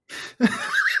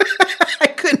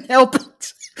help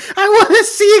it. I want to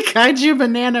see a kaiju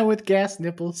banana with gas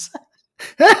nipples.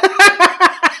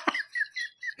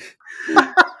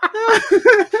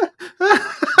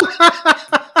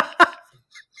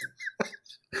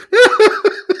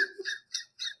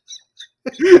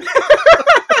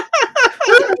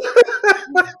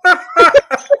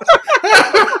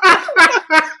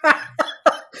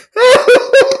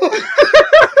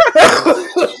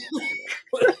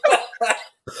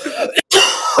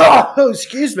 Oh,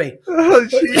 excuse me. Oh,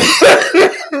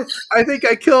 I think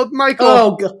I killed Michael.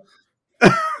 Oh, God.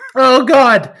 Oh,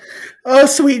 God. Oh,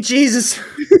 sweet Jesus.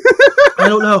 I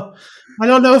don't know. I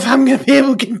don't know if I'm going to be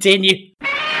able to continue.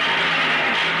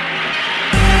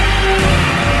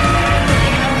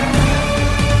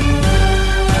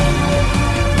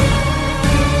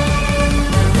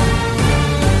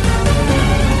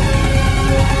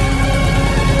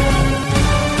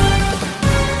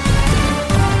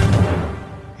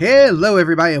 Hello,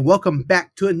 everybody, and welcome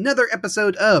back to another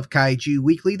episode of Kaiju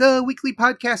Weekly, the weekly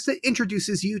podcast that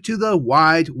introduces you to the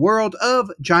wide world of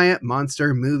giant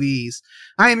monster movies.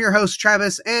 I am your host,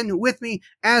 Travis, and with me,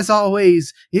 as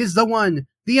always, is the one,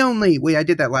 the only, wait, I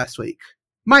did that last week,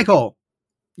 Michael.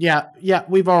 Yeah,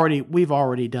 we've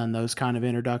already done those kind of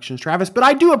introductions, Travis, but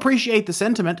I do appreciate the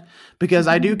sentiment because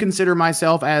I do consider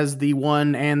myself as the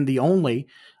one and the only,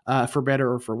 for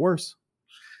better or for worse.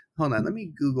 Hold on, let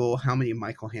me Google how many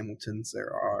Michael Hamiltons there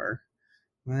are.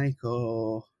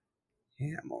 Michael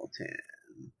Hamilton.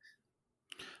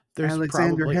 There's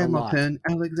Alexander Hamilton.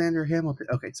 Alexander Hamilton.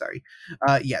 Okay, sorry.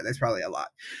 Yeah, that's probably a lot.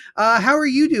 How are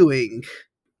you doing?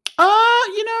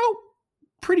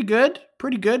 Pretty good.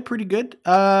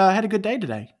 I had a good day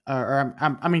today.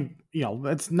 I mean,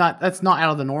 that's not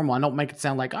out of the normal. I don't make it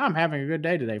sound like I'm having a good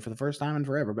day today for the first time in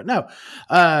forever, but no,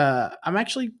 I'm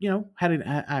actually,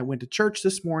 I went to church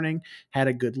this morning, had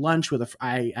a good lunch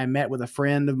I met with a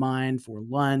friend of mine for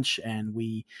lunch, and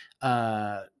we,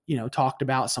 talked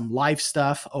about some life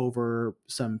stuff over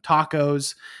some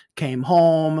tacos, came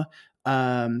home,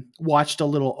 watched a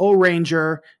little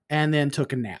O-Ranger, and then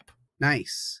took a nap.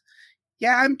 Nice.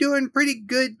 Yeah, I'm doing pretty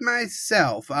good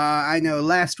myself. I know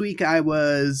last week I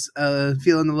was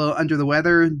feeling a little under the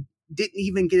weather. Didn't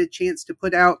even get a chance to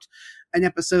put out an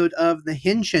episode of the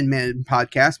Henshin Men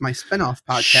podcast, my spinoff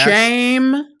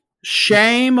podcast.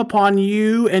 Shame upon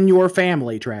you and your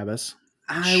family, Travis.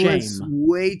 I was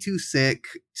way too sick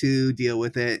to deal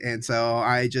with it, and so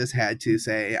I just had to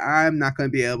say I'm not going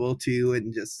to be able to,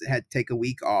 and just had to take a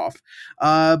week off.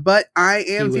 But I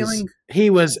am feeling he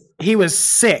was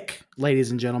sick, ladies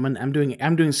and gentlemen. I'm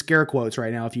doing scare quotes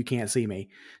right now. If you can't see me,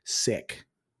 sick.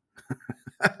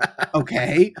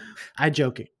 Okay, I'm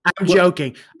joking.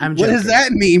 What does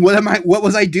that mean? What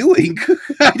was I doing?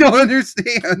 I don't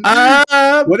understand.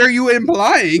 What are you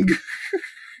implying?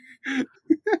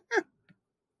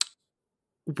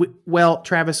 Well,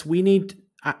 Travis,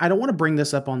 I don't want to bring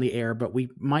this up on the air, but we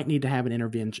might need to have an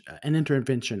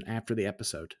intervention after the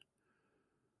episode.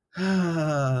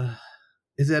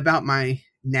 Is it about my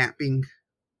napping?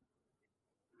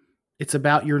 It's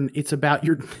about your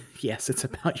yes, it's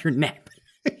about your nap.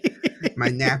 My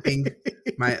napping.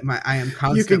 I am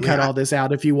constantly. You can cut all this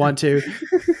out if you want to.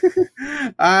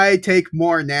 I take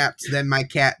more naps than my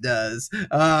cat does.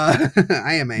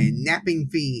 I am a napping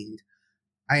fiend.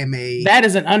 That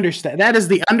is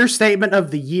the understatement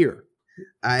of the year.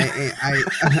 I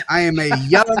am a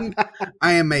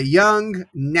young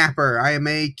napper. I am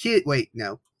a kid. Wait,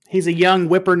 no. He's a young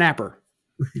whippersnapper.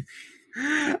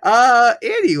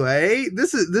 Anyway,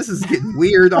 this is getting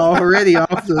weird already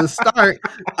off to the start.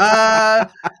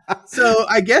 So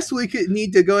I guess we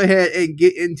need to go ahead and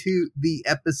get into the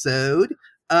episode.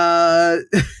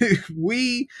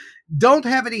 We don't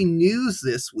have any news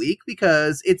this week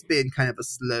because it's been kind of a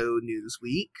slow news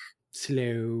week.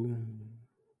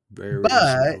 Very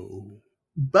slow.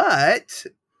 But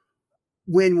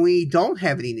when we don't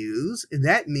have any news,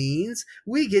 that means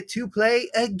we get to play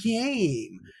a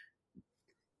game.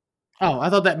 Oh, I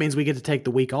thought that means we get to take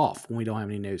the week off when we don't have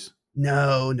any news.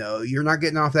 No, you're not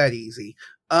getting off that easy.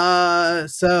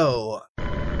 Hello,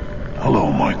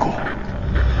 Michael.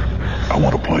 I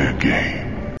want to play a game.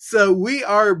 So we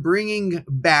are bringing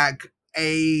back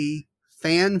a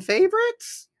fan favorite?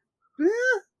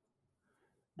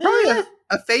 Probably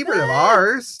a favorite of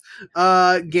ours.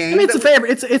 Game. I mean, it's a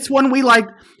favorite. It's one we like.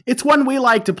 It's one we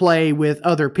like to play with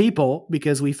other people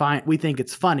because we think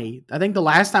it's funny. I think the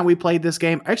last time we played this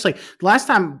game, actually, the last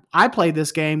time I played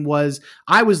this game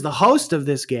I was the host of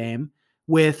this game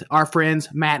with our friends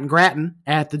Matt and Grattan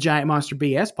at the Giant Monster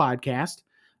BS podcast.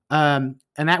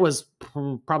 And that was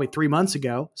probably 3 months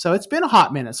ago. So it's been a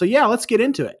hot minute. So yeah, let's get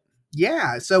into it.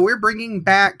 Yeah, so we're bringing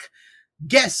back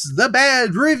Guess the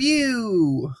Bad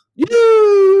Review.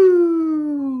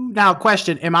 Now,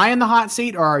 question, am I in the hot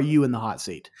seat or are you in the hot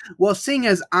seat? Well, seeing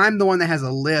as I'm the one that has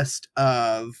a list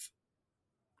of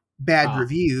bad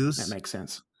reviews. That makes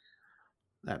sense.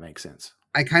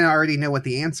 I kind of already know what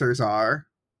the answers are.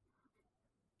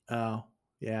 Oh,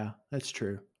 yeah, that's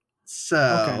true. So,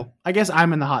 okay. I guess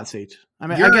I'm in the hot seat.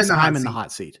 I'm in the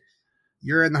hot seat.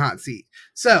 You're in the hot seat.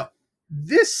 So,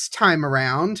 this time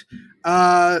around,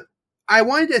 I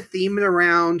wanted to theme it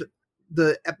around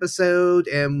the episode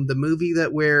and the movie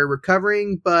that we're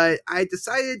recovering, but I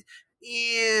decided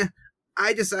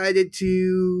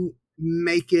to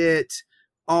make it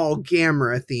all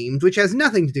Gamera themed, which has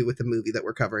nothing to do with the movie that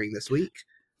we're covering this week.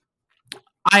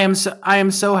 I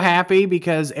am so happy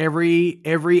because every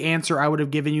answer I would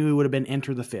have given you would have been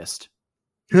Enter the Fist.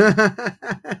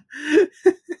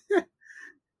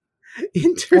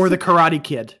 Or the Karate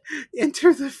Kid.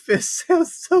 Enter the Fist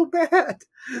sounds so bad.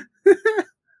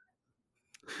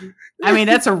 I mean,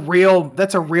 that's a real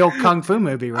kung fu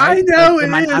movie, right? I know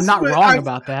I'm not wrong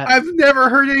about that. I've never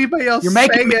heard anybody else. You're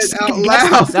making me second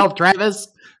guess myself, Travis.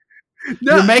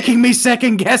 No. You're making me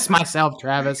second guess myself,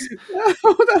 Travis.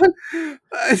 Hold on.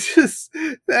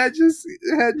 That just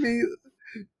had me.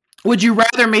 Would you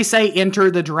rather me say Enter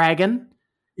the Dragon?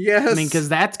 Yes. I mean, because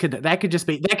that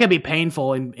could be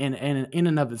painful in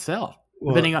and of itself,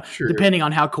 well, depending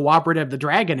on how cooperative the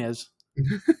dragon is.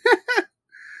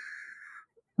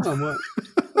 Because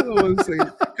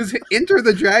Enter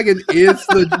the Dragon is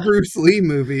the Bruce Lee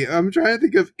movie. I'm trying to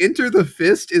think of Enter the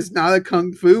Fist is not a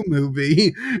kung fu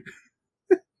movie.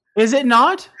 Is it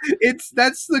not?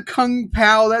 That's the Kung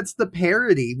Pao. That's the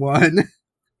parody one.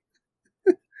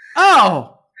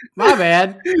 Oh, my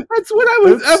bad. That's what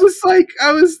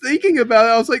I was thinking about it.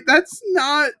 I was like, that's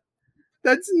not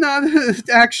an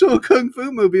actual kung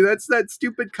fu movie. That's that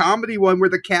stupid comedy one where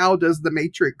the cow does the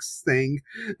Matrix thing.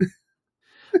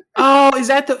 Oh, is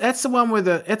that's the one where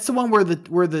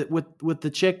with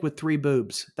the chick with 3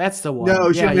 boobs? That's the one.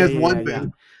 No, she only has one boob. Yeah.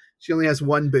 She only has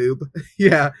one boob.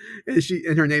 Yeah,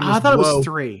 and her name is. I thought it was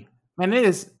 3. And it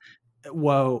is.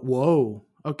 Whoa.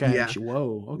 Okay. Yeah.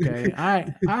 Whoa. Okay.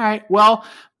 All right. Well,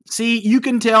 see, you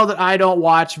can tell that I don't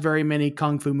watch very many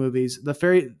kung fu movies.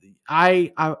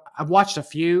 I've watched a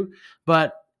few,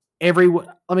 but every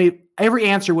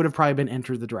answer would have probably been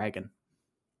Enter the Dragon.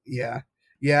 Yeah.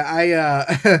 Yeah,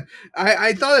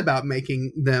 I thought about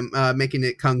making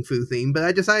it kung fu themed, but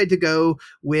I decided to go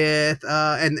with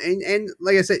and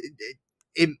like I said,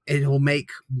 it'll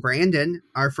make Brandon,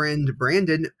 our friend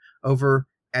Brandon, over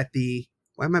at the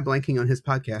why am I blanking on his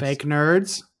podcast? Fake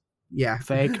Nerds. Yeah,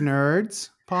 Fake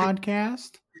Nerds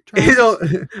podcast. I'm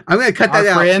gonna cut that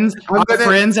out. Our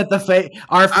friends at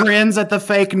the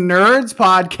Fake Nerds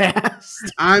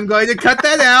podcast. I'm going to cut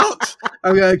that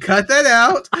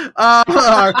out.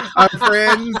 Our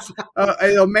friends.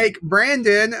 It'll make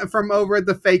Brandon from over at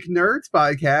the Fake Nerds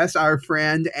podcast, our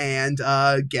friend and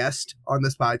guest on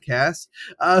this podcast,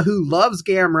 who loves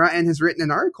Gamera and has written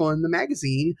an article in the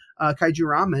magazine Kaiju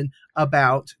Ramen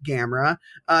about Gamera.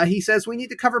 He says we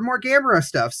need to cover more Gamera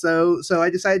stuff, so I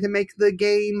decided to make the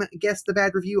game Guess the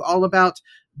Bad Review all about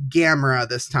Gamera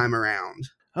this time around.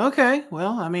 Okay,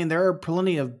 well, I mean, there are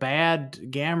plenty of bad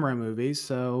Gamera movies,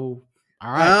 so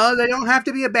all right. Well, they don't have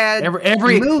to be a bad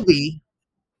every movie.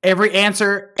 Every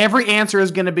answer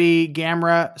is going to be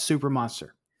Gamera Super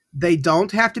Monster. They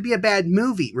don't have to be a bad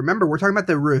movie. Remember, we're talking about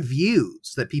the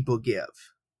reviews that people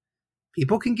give.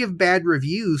 People can give bad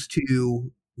reviews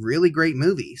to really great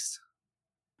movies.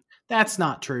 That's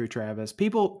not true, Travis.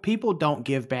 People don't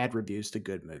give bad reviews to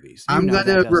good movies. I'm going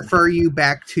to refer you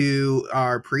back to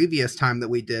our previous time that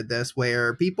we did this,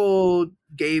 where people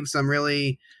gave some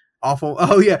really awful.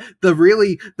 Oh yeah, the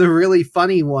really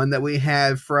funny one that we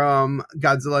had from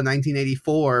Godzilla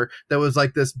 1984. That was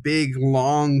like this big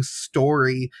long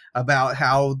story about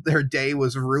how their day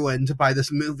was ruined by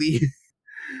this movie.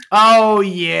 Oh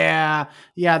yeah.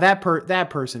 That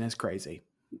person is crazy.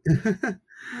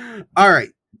 All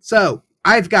right. So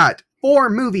I've got 4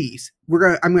 movies.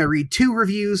 I'm gonna read 2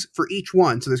 reviews for each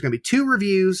one. So there's gonna be 2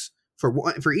 reviews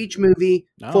for each movie,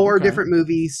 4 different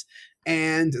movies,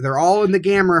 and they're all in the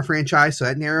Gamera franchise, so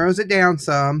that narrows it down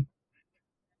some.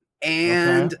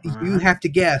 And you have to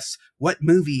guess what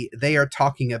movie they are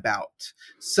talking about.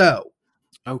 So,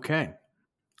 okay,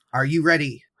 are you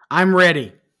ready? I'm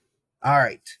ready. All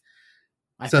right.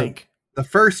 I think the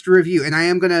first review, and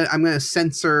I'm gonna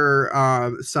censor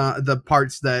some the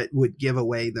parts that would give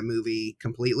away the movie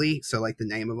completely. So like the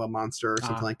name of a monster or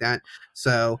something like that.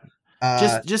 So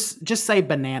just say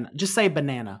banana. Just say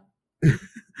banana.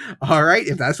 All right,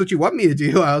 if that's what you want me to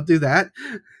do, I'll do that.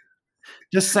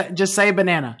 Just say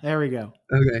banana. There we go.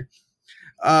 Okay.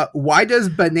 Why does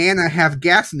banana have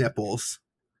gas nipples?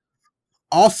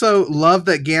 Also, love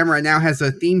that Gamera now has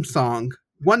a theme song.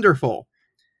 Wonderful.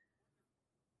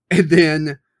 And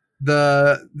then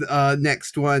the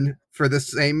next one for the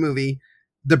same movie.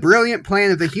 The brilliant plan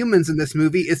of the humans in this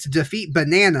movie is to defeat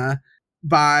Banana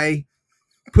by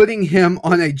putting him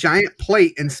on a giant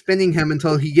plate and spinning him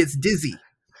until he gets dizzy,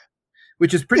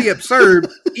 which is pretty absurd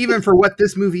even for what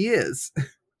this movie is.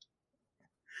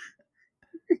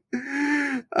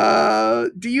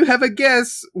 Do you have a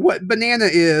guess what banana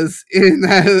is in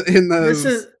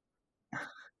those?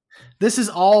 This is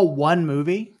all one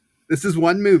movie? This is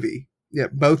one movie. Yeah,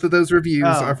 both of those reviews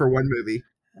are for one movie.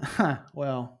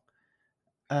 Well,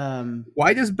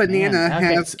 why does banana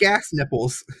have gas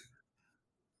nipples?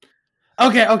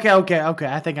 Okay.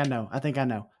 I think I know.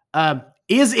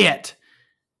 Is it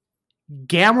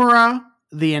Gamera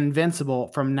the Invincible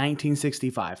from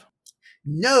 1965?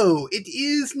 No, it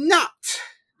is not.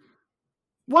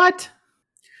 What?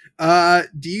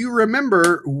 Do you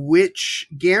remember which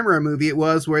Gamera movie it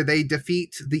was where they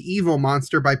defeat the evil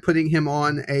monster by putting him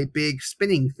on a big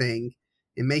spinning thing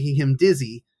and making him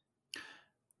dizzy?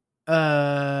 It's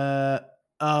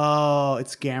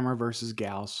Gamera versus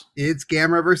Gauss. It's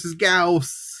Gamera versus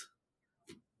Gauss.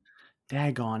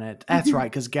 Daggone it. That's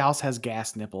right, because Gauss has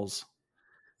gas nipples.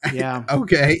 Yeah.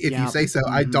 Okay, if you say so.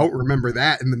 Mm-hmm. I don't remember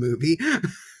that in the movie.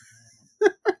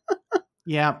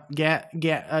 Yeah,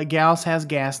 Gauss has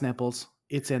gas nipples.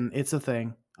 It's a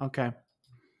thing. Okay.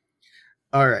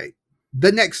 All right.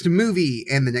 The next movie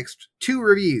and the next two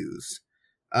reviews.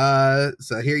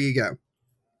 So here you go.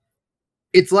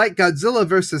 It's like Godzilla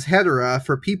vs. Hedorah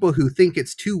for people who think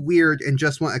it's too weird and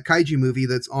just want a kaiju movie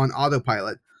that's on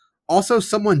autopilot. Also,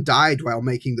 someone died while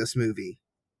making this movie.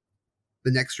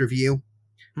 The next review.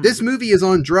 This movie is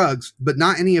on drugs, but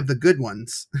not any of the good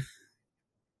ones.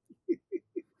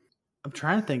 I'm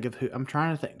trying to think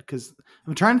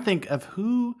of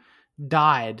who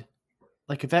died.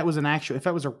 Like if that was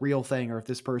a real thing, or if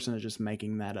this person is just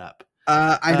making that up.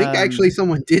 I think actually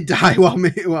someone did die while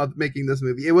making this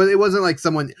movie. It wasn't like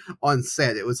someone on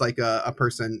set. It was like a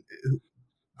person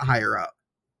higher up.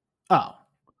 Oh,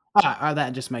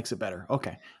 that just makes it better.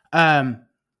 Okay. They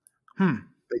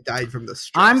died from the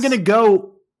stress. I'm gonna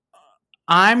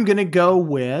go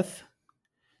with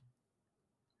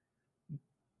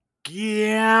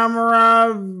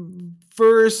Gamera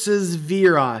versus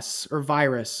Virus.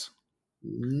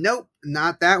 Nope,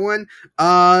 not that one.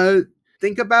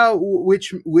 Think about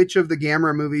which of the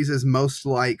Gamera movies is most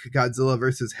like Godzilla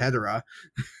versus Hedorah.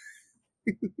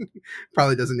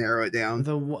 Probably doesn't narrow it down.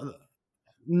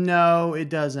 No, it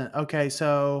doesn't. Okay,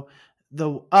 so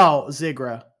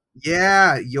Zigra.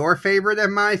 Yeah, your favorite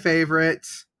and my favorite.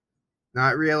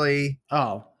 Not really.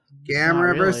 Oh,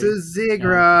 Gamera versus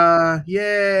Zigra. No.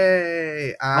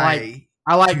 Yay! I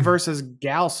like versus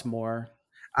Gauss more.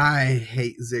 I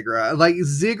hate Zigra. Like,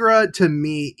 Zigra to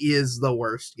me is the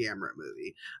worst Gamera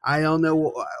movie. I don't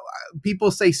know.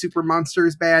 People say Super Monster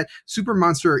is bad. Super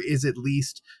Monster is at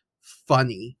least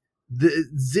funny. The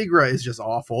Zigra is just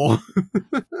awful.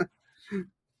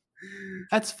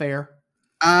 That's fair.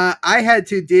 I had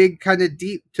to dig kind of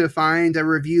deep to find a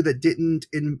review that didn't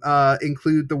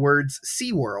include the words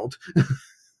SeaWorld.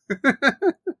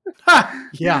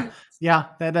 Yeah.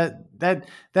 That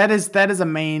is a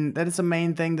main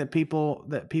thing that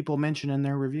people mention in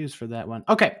their reviews for that one.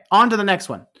 Okay, on to the next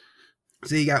one.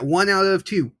 So you got 1 out of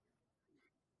 2.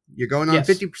 You're going on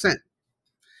 50%.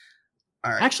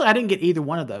 All right. Actually, I didn't get either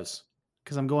one of those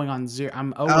because I'm going on 0.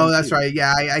 I'm 0. Oh, that's right.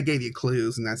 Yeah, I gave you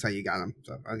clues, and that's how you got them.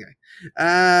 So okay.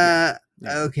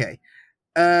 Okay.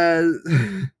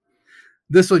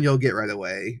 This one you'll get right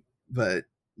away, but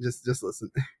just listen.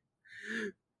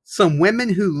 Some women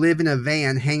who live in a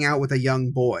van hang out with a young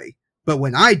boy, but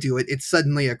when I do it, it's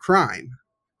suddenly a crime.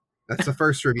 That's the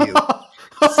first review.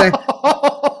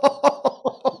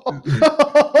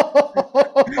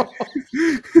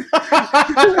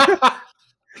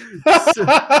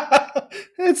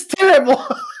 It's terrible.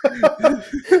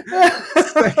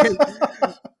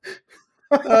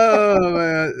 Oh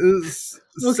man.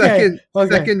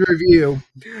 Second review.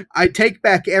 I take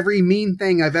back every mean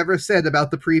thing I've ever said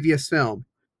about the previous film,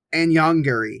 and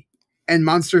Yongari, and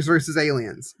Monsters vs.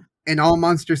 Aliens, and All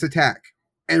Monsters Attack,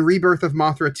 and Rebirth of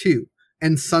Mothra 2,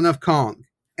 and Son of Kong,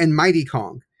 and Mighty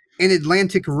Kong, and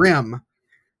Atlantic Rim.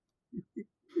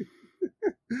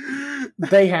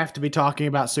 They have to be talking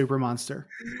about Super Monster.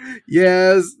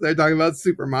 Yes, they're talking about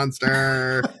Super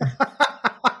Monster.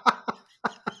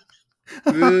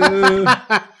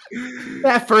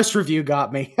 That first review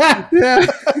got me. Yeah.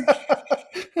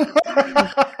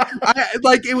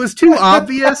 It was too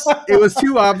obvious. It was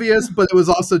too obvious, but it was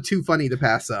also too funny to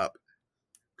pass up.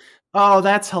 Oh,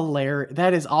 that's hilarious.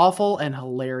 That is awful and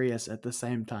hilarious at the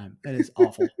same time. That is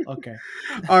awful. Okay.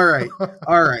 All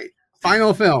right.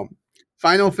 Final film.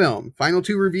 Final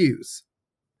 2 reviews.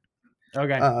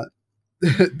 Okay.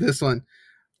 This one.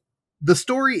 The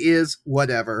story is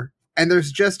whatever, and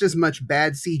there's just as much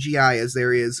bad CGI as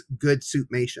there is good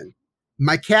suitmation.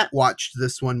 My cat watched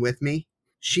this one with me.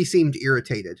 She seemed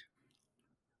irritated.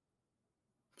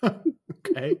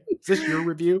 Okay. Is this your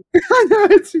review?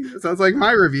 It sounds like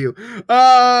my review.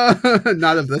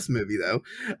 Not of this movie, though.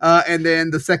 And then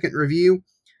the second review.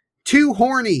 Too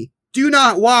horny. Do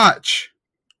not watch.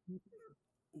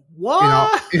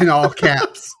 What? In all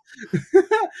caps.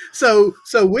 So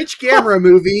which Gamera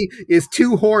movie is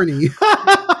too horny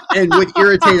and would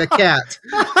irritate a cat?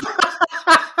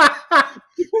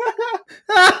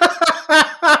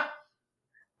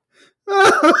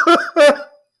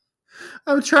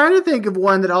 I'm trying to think of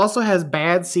one that also has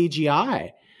bad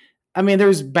CGI. I mean,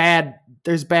 there's bad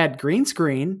green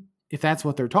screen, if that's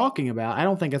what they're talking about. I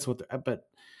don't think that's what, but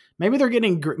maybe they're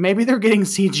getting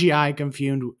CGI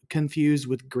confused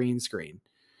with green screen.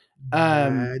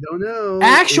 I don't know.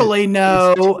 Actually,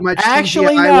 no. No.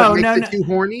 Too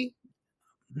horny.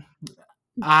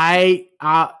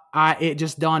 It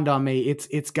just dawned on me.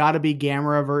 It's got to be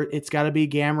Gamera. It's got to be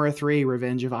Gamera 3: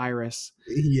 Revenge of Iris.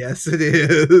 Yes, it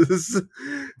is.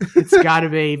 It's got to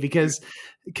be because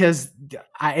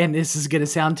and this is going to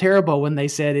sound terrible when they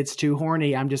said it's too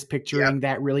horny. I'm just picturing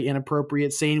that really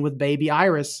inappropriate scene with baby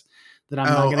Iris that I'm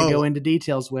not going to go into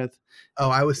details with.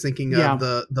 Oh, I was thinking of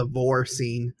the vor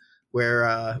scene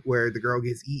where the girl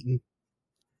gets eaten.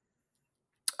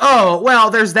 Oh,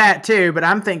 well, there's that too, but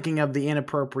I'm thinking of the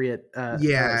inappropriate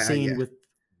scene with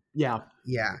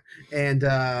and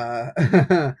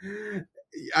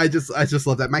I just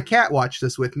love that. My cat watched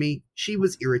this with me. She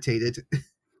was irritated.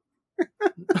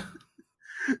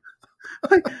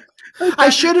 I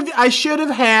should have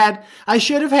had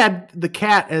the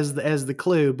cat as the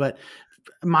clue, but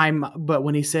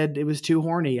when he said it was too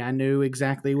horny, I knew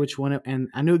exactly which one it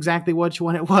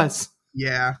was.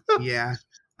 Yeah.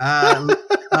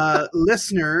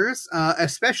 Listeners,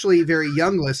 especially very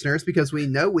young listeners, because we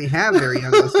know we have very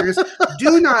young listeners,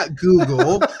 do not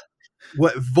Google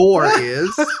what vor is.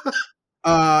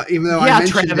 Even though I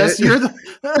mentioned Travis, it. You're the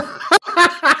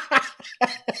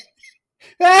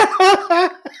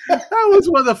That was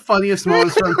one of the funniest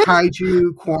moments from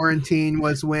Kaiju Quarantine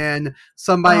was when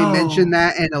somebody mentioned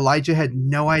that and Elijah had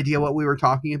no idea what we were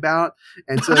talking about,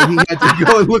 and so he had to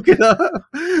go and look it up.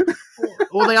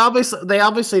 Well, they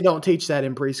obviously don't teach that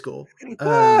in preschool.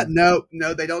 No,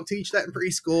 they don't teach that in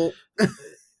preschool.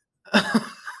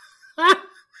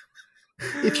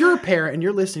 If you're a parent and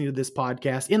you're listening to this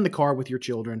podcast in the car with your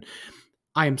children,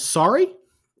 I am sorry.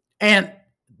 And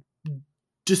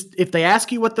just if they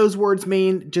ask you what those words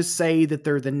mean, just say that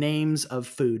they're the names of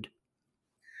food.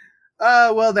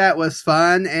 Well, that was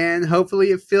fun, and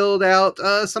hopefully it filled out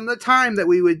some of the time that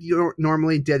we would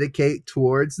normally dedicate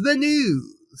towards the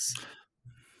news.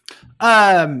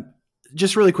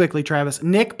 Just really quickly, Travis,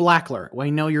 Nick Blackler,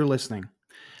 I know you're listening.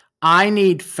 I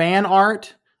need fan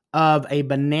art of a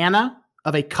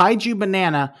kaiju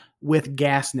banana with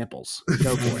gas nipples.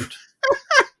 Go for it.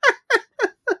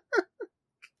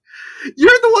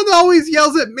 You're the one that always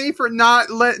yells at me for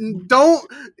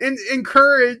don't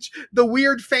encourage the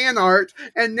weird fan art,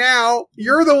 and now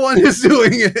you're the one who's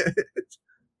doing it.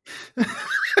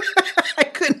 I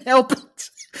couldn't help it.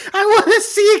 I want to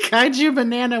see a kaiju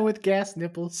banana with gas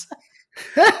nipples.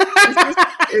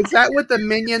 Is that what the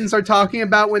minions are talking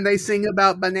about when they sing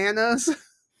about bananas?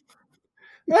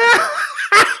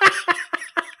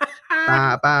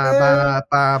 Ba ba ba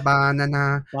ba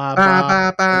banana. Ba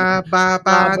ba ba ba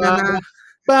banana.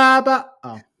 Ba ba.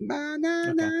 Oh.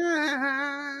 Banana.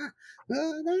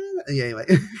 Okay. Yeah, anyway.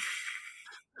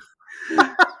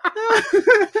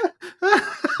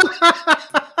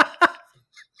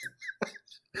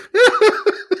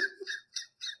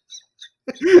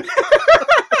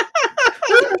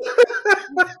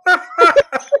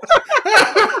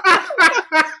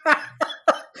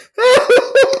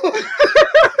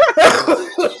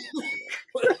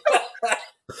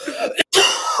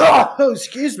 Oh,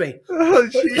 excuse me. Oh,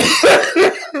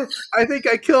 I think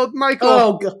I killed Michael.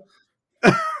 Oh, God.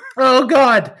 Oh,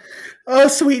 God. Oh,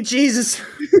 sweet Jesus.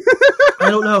 I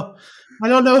don't know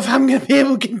if I'm going to be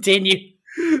able to continue.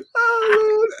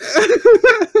 Oh,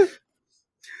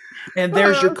 and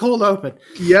there's your cold open.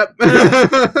 Yep.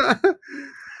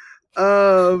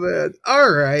 Oh, man.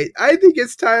 All right. I think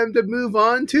it's time to move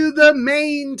on to the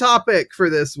main topic for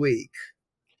this week.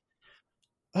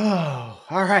 Oh,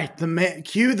 all right.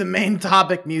 Cue the main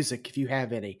topic music if you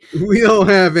have any. We don't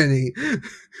have any.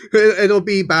 It'll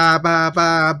be ba ba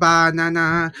ba ba na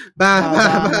na ba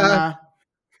ba ba.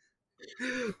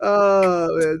 Oh,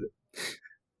 man.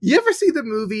 You ever see the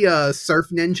movie Surf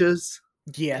Ninjas?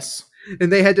 Yes. And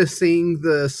they had to sing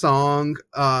the song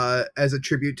as a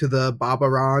tribute to the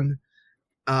Babaran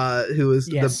who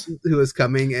was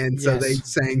coming, and so they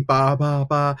sang ba ba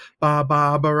ba ba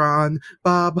Babaran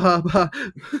ba ba ba.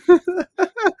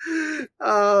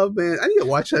 Oh man, I need to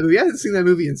watch that movie. I haven't seen that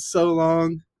movie in so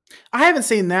long. I haven't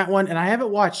seen that one, and I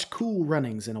haven't watched Cool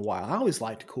Runnings in a while. I always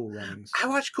liked Cool Runnings. I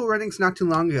watched Cool Runnings not too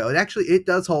long ago. It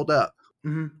does hold up.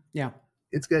 Mm-hmm. Yeah,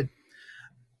 it's good.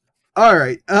 All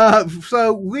right.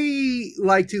 So we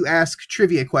like to ask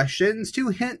trivia questions to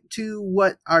hint to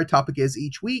what our topic is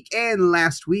each week. And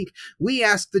last week, we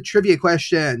asked the trivia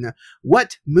question,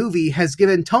 what movie has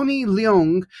given Tony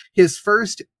Leung his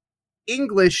first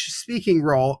English speaking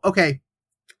role? Okay.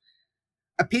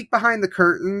 A peek behind the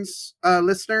curtains,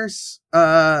 listeners.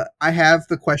 I have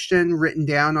the question written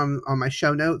down on my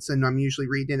show notes, and I'm usually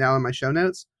reading it out on my show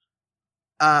notes.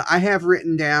 I have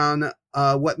written down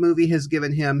what movie has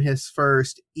given him his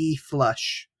first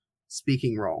E-flush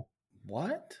speaking role.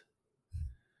 What?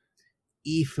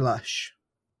 E-flush.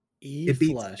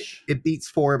 E-flush. It beats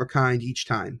Four of a Kind each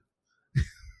time.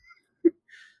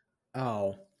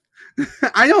 Oh.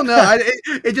 I don't know.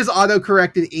 It just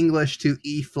auto-corrected English to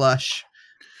E-flush.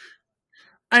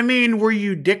 I mean, were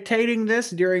you dictating this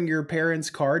during your parents'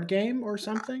 card game or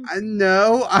something?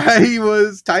 No, I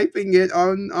was typing it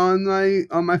on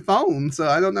my phone, so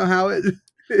I don't know how it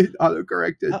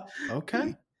autocorrected.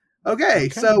 Okay,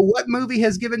 so what movie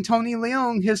has given Tony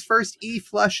Leung his first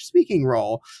E-flush speaking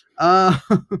role? And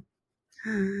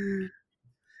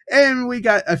we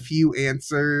got a few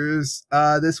answers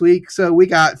this week. So we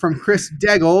got from Chris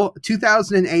Degel,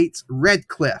 2008's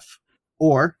Redcliffe,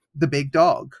 or The Big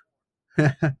Dog.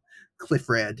 Cliff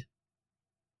Red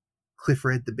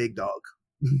the Big Dog.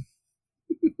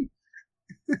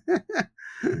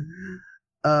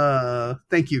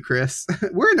 Thank you, Chris.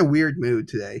 We're in a weird mood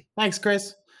today. Thanks,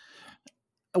 Chris.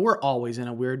 We're always in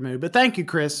a weird mood, but thank you,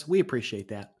 Chris. We appreciate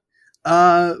that.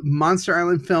 Monster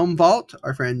Island Film Vault,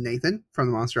 our friend Nathan from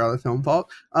the Monster Island Film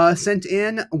Vault, sent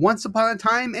in Once Upon a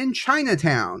Time in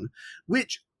Chinatown,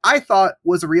 which I thought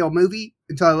was a real movie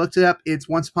until I looked it up. It's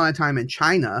Once Upon a Time in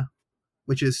China,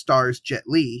 which stars Jet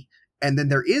Li. And then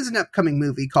there is an upcoming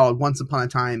movie called Once Upon a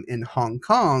Time in Hong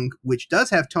Kong, which does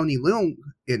have Tony Leung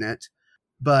in it,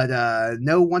 but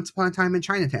no Once Upon a Time in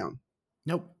Chinatown.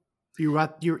 Nope.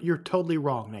 You're totally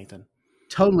wrong, Nathan.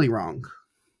 Totally wrong.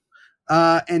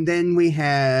 And then we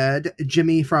had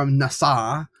Jimmy from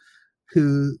Nassau,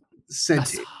 who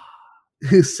sent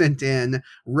in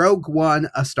Rogue One,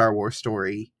 A Star Wars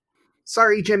Story.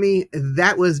 Sorry, Jimmy,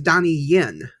 that was Donnie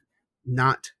Yen,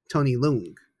 not Tony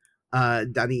Leung.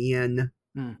 Donnie Yen,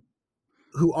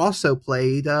 who also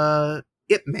played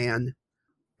Ip Man,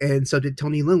 and so did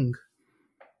Tony Leung.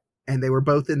 And they were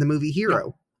both in the movie Hero.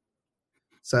 Yep.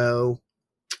 So.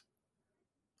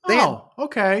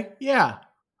 Okay. Yeah.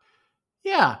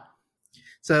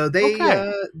 So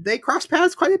they cross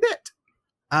paths quite a bit.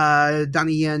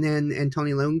 Donnie Yen and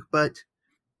Tony Leung, but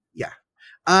yeah.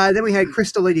 Then we had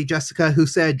Crystal Lady Jessica, who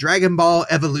said Dragon Ball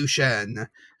Evolution.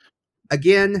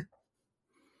 Again,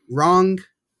 wrong.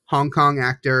 Hong Kong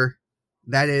actor.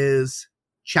 That is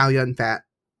Chow Yun Fat.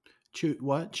 Chow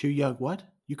Yun what?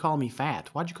 You call me fat.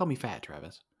 Why'd you call me fat,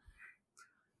 Travis?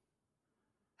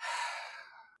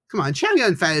 Come on, Chow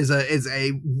Yun Fat is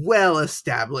a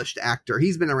well-established actor.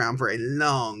 He's been around for a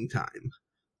long time.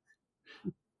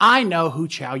 I know who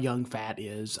Chow Yun Fat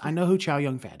is. I know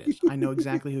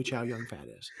exactly who Chow Yun Fat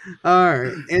is. All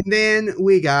right. And then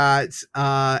we got,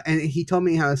 and he told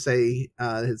me how to say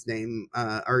his name,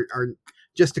 or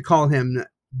just to call him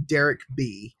Derek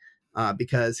B,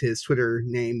 because his Twitter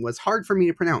name was hard for me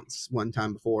to pronounce one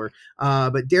time before.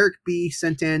 But Derek B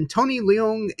sent in Tony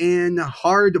Leung in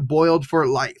Hard Boiled for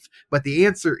Life. But the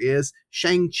answer is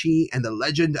Shang-Chi and the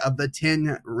Legend of the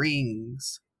Ten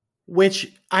Rings.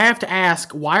 Which I have to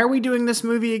ask, why are we doing this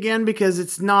movie again? Because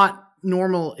it's not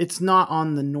normal. It's not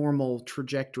on the normal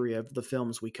trajectory of the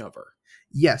films we cover.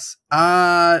 Yes.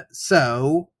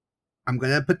 So I'm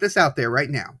going to put this out there right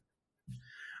now.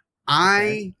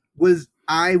 Okay.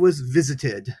 I was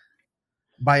visited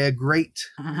by a great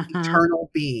eternal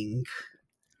being,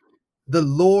 the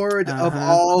Lord of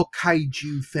all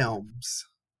kaiju films.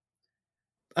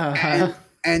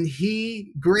 And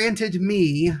he granted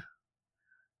me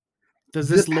Does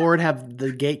this Lord have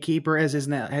the gatekeeper as his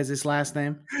last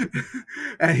name?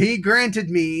 And he granted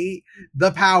me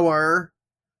the power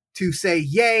to say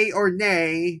yay or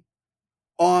nay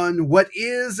on what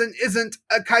is and isn't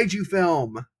a kaiju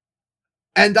film.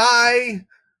 And I,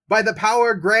 by the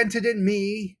power granted in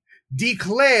me,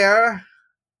 declare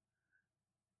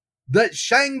that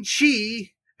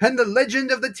Shang-Chi and the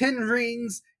Legend of the Ten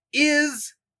Rings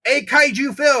is a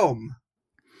kaiju film.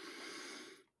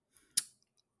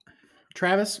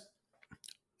 Travis,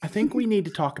 I think we need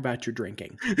to talk about your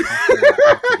drinking after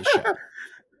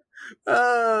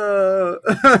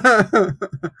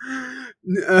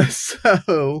the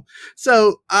show.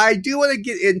 So I do want to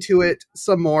get into it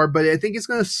some more, but I think it's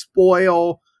going to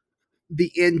spoil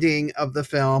the ending of the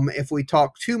film if we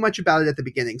talk too much about it at the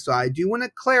beginning. So I do want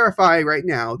to clarify right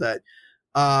now that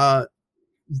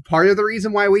part of the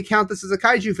reason why we count this as a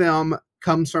kaiju film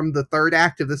comes from the third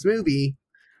act of this movie,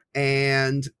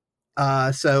 and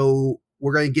so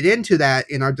we're going to get into that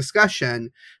in our discussion.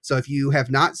 So if you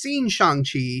have not seen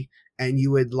Shang-Chi and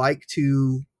you would like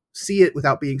to see it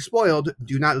without being spoiled,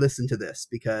 do not listen to this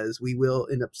because we will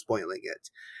end up spoiling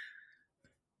it.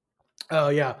 Oh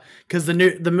yeah, because the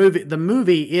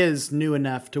movie is new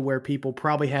enough to where people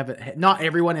probably haven't. Not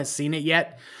everyone has seen it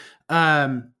yet.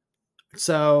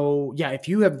 So yeah, if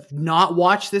you have not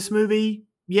watched this movie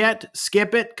yet,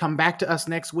 skip it. Come back to us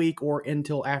next week or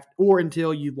until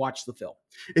you watch the film.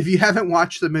 If you haven't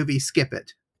watched the movie, skip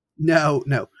it. No.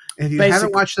 If you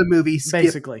haven't watched the movie,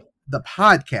 skip the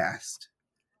podcast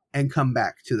and come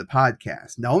back to the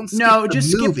podcast.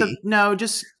 Just skip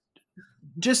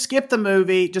the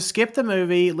movie. Just skip the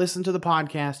movie. Listen to the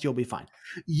podcast. You'll be fine.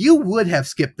 You would have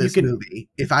skipped this movie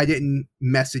if I didn't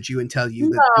message you and tell you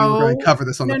that we were going to cover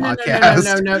this on the podcast.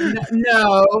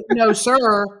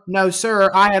 No, sir.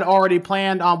 I had already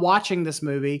planned on watching this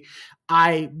movie.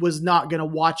 I was not going to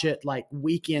watch it like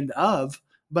weekend of,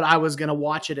 but I was going to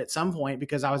watch it at some point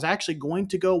because I was actually going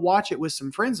to go watch it with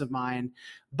some friends of mine.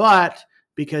 But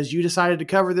because you decided to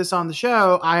cover this on the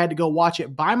show, I had to go watch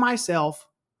it by myself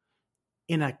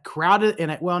in a crowded,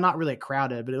 not really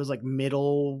crowded, but it was like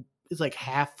it's like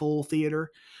half full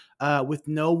theater with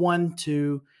no one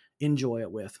to enjoy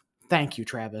it with. Thank you,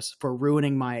 Travis, for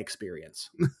ruining my experience.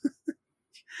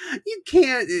 You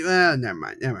can't. Never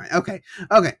mind. Okay.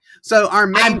 So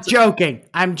I'm joking.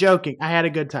 I had a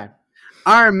good time.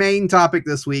 Our main topic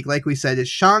this week, like we said, is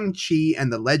Shang-Chi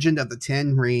and the Legend of the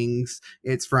Ten Rings.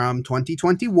 It's from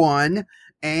 2021,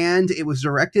 and it was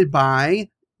directed by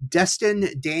Destin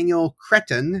Daniel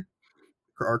Cretton.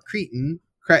 I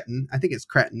think it's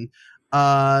Cretton.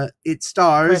 It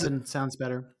stars. Cretton sounds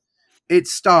better. It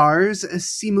stars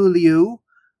Simu Liu,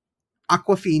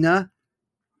 Awkwafina,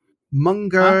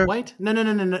 Munger. Wait, no.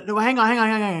 Hang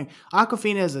on.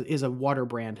 Awkwafina is a water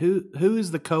brand.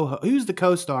 Who's the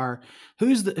co-star?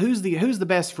 Who's the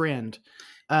best friend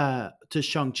to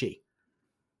Shang-Chi?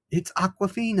 It's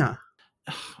Awkwafina.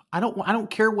 I don't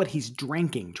care what he's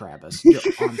drinking, Travis,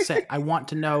 on set. I want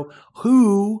to know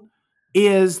who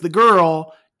is the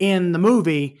girl in the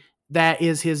movie that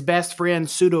is his best friend's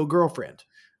pseudo girlfriend.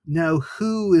 No,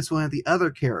 who is one of the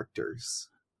other characters?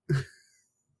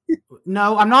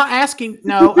 No, I'm not asking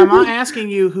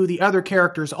you who the other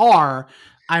characters are.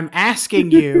 I'm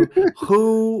asking you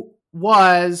who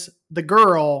was the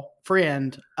girl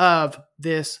friend of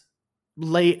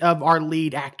our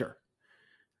lead actor.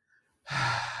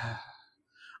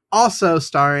 Also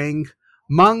starring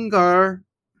Munger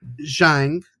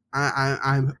Zhang.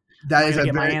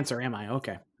 My answer, am I?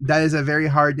 Okay. That is a very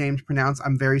hard name to pronounce.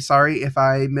 I'm very sorry if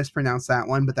I mispronounced that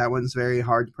one, but that one's very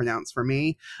hard to pronounce for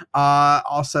me.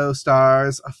 Also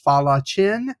stars Fala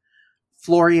Chin,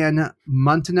 Florian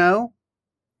Montaño,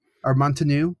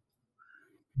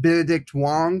 Benedict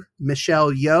Wong,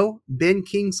 Michelle Yeoh, Ben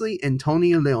Kingsley, and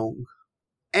Tony Leung.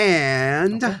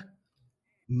 And okay.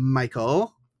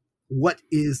 Michael, what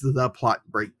is the plot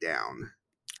breakdown?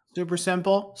 Super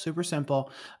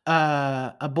simple.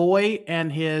 A boy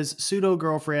and his pseudo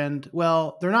girlfriend.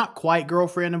 Well, they're not quite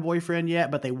girlfriend and boyfriend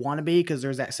yet, but they want to be because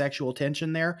there's that sexual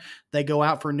tension there. They go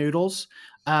out for noodles.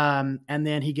 And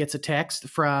then he gets a text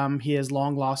from his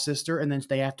long lost sister, and then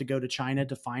they have to go to China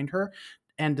to find her,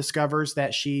 and discovers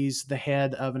that she's the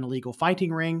head of an illegal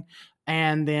fighting ring.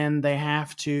 And then they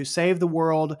have to save the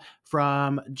world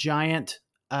from giant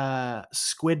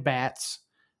squid bats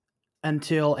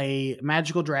until a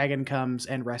magical dragon comes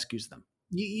and rescues them.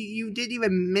 You didn't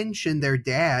even mention their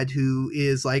dad, who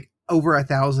is like over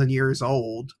 1,000 years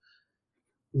old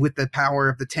with the power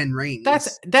of the 10 rings.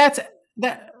 That's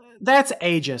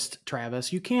ageist,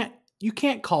 Travis. You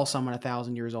can't call someone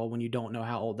 1,000 years old when you don't know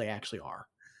how old they actually are.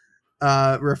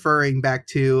 referring back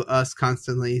to us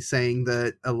constantly saying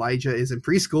that Elijah is in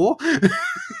preschool.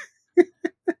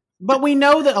 But we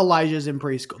know that Elijah's in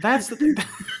preschool. That's the thing.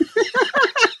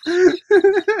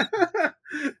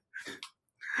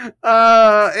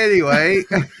 Anyway.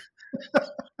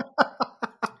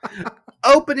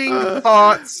 Opening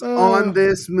thoughts on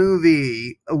this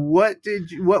movie. What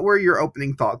were your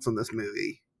opening thoughts on this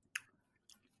movie?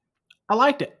 I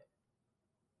liked it.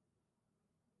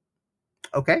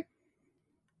 Okay.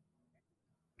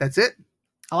 That's it?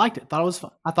 I liked it. Thought it was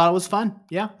fun. I thought it was fun.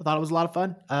 Yeah, I thought it was a lot of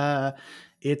fun.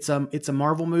 It's a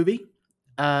Marvel movie,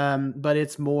 but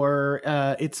it's more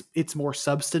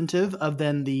substantive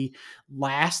than the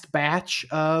last batch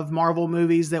of Marvel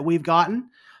movies that we've gotten.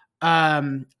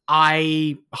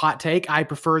 I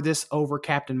prefer this over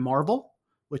Captain Marvel,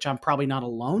 which I'm probably not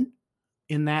alone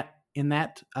in that.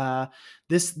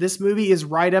 This movie is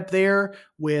right up there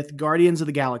with Guardians of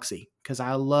the Galaxy, because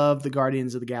I love the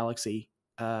Guardians of the Galaxy,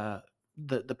 the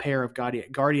pair of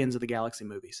Guardians of the Galaxy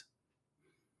movies.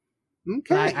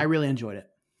 Okay. I really enjoyed it.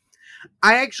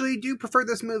 I actually do prefer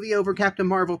this movie over Captain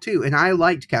Marvel too, and I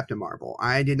liked Captain Marvel.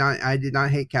 I did not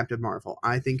hate Captain Marvel.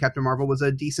 I think Captain Marvel was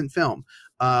a decent film.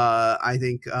 I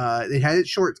think it had its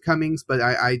shortcomings, but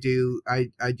I do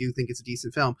think it's a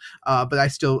decent film. But I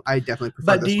definitely prefer.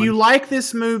 But do you like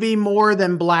this movie more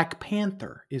than Black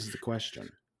Panther? Is the question.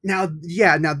 Now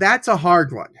that's a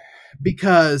hard one,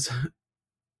 because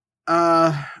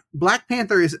Black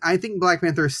Panther is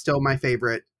still my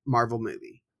favorite Marvel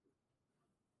movie.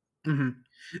 Mm-hmm.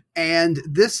 And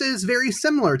this is very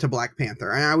similar to Black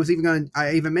Panther, and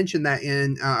I even mentioned that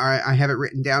in I have it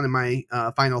written down in my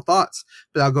final thoughts,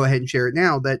 but I'll go ahead and share it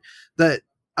now. That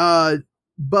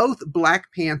both Black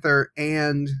Panther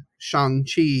and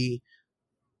Shang-Chi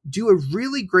do a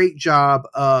really great job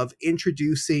of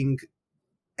introducing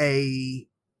a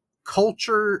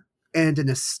culture and an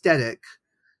aesthetic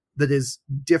that is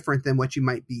different than what you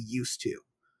might be used to.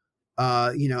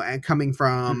 And coming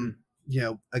from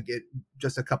again,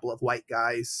 just a couple of white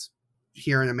guys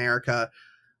here in America,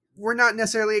 we're not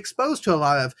necessarily exposed to a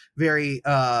lot of very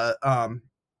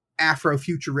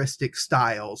Afrofuturistic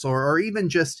styles, or even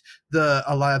just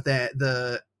a lot of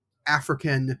the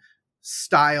African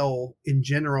style in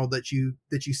general that you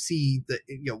see that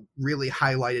really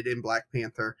highlighted in Black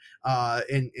Panther,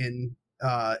 and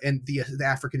the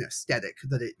African aesthetic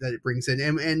that it brings in,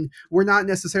 and we're not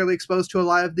necessarily exposed to a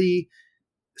lot of the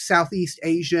Southeast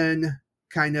Asian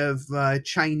kind of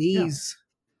Chinese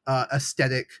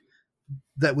aesthetic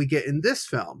that we get in this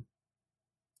film.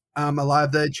 A lot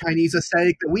of the Chinese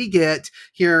aesthetic that we get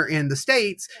here in the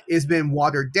States has been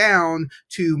watered down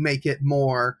to make it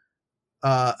more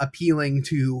appealing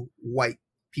to white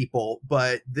people,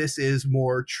 but this is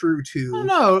more true to.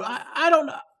 No, I don't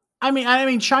know. I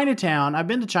mean, Chinatown. I've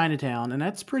been to Chinatown, and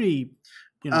that's pretty.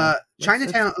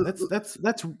 Chinatown.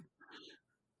 That's.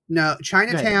 No,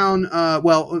 Chinatown.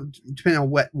 Well, depending on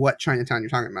what Chinatown you're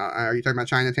talking about. Are you talking about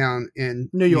Chinatown in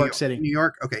New York City? New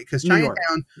York. Okay, because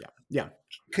Chinatown. Yeah.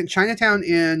 Chinatown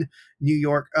in New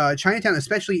York. Chinatown,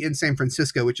 especially in San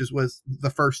Francisco, which was the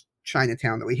first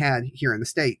Chinatown that we had here in the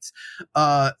States.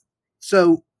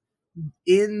 So back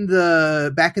in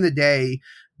the day,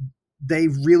 they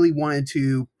really wanted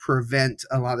to prevent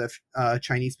a lot of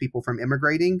Chinese people from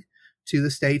immigrating to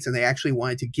the States, and they actually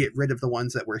wanted to get rid of the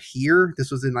ones that were here. This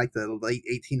was in like the late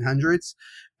 1800s,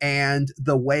 and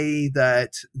the way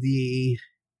that the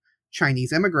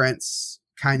Chinese immigrants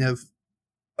kind of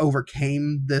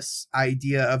overcame this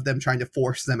idea of them trying to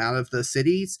force them out of the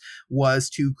cities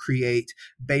was to create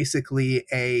basically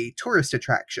a tourist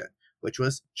attraction, which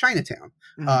was Chinatown.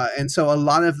 Mm-hmm. And so a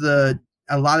lot of the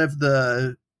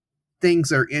things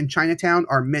that are in Chinatown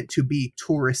are meant to be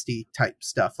touristy type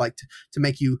stuff, like to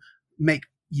make you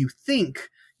think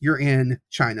you're in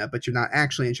China, but you're not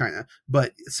actually in China.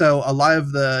 But so a lot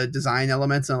of the design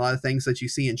elements and a lot of things that you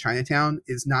see in Chinatown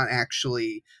is not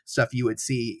actually stuff you would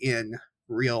see in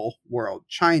real world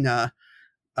China,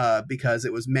 because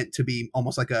it was meant to be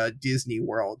almost like a Disney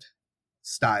World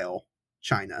style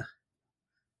China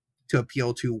to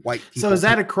appeal to white people. So is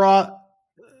that across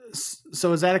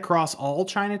all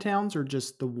Chinatowns, or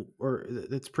just or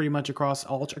it's pretty much across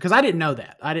all? Because I didn't know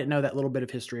that. I didn't know that little bit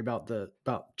of history about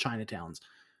Chinatowns.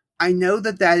 I know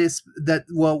that is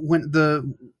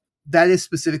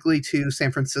specifically to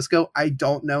San Francisco. I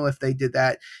don't know if they did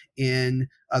that in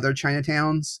other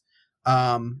Chinatowns.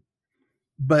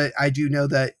 But I do know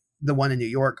that the one in New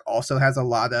York also has a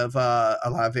lot of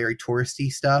very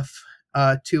touristy stuff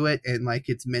to it, and like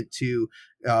it's meant to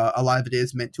a lot of it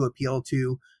is meant to appeal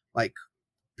to like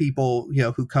people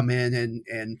who come in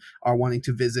and are wanting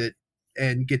to visit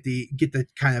and get the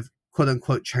kind of quote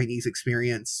unquote Chinese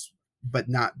experience, but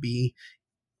not be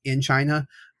in China.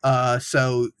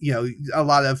 So a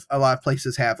lot of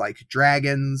places have like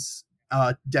dragons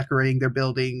decorating their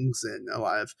buildings, and a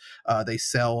lot of they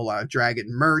sell a lot of dragon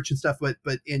merch and stuff. But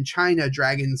in China,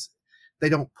 dragons, they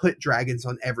don't put dragons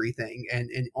on everything and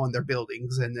on their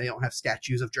buildings, and they don't have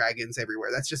statues of dragons everywhere.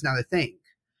 That's just not a thing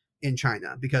in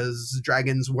China, because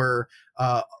dragons were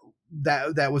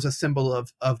that was a symbol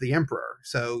of the emperor.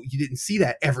 So you didn't see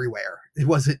that everywhere. It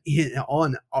wasn't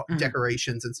on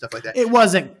decorations and stuff like that. It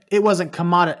wasn't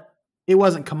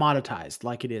commoditized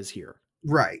like it is here.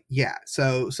 Right. Yeah.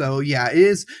 So yeah,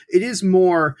 it is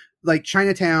more like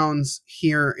Chinatowns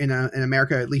here in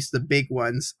America, at least the big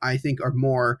ones, I think are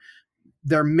more,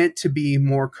 they're meant to be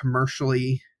more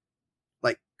commercially,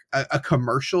 like a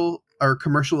commercial or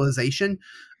commercialization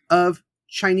of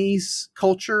Chinese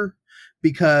culture,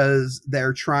 because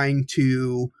they're trying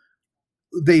to,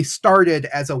 they started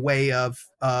as a way of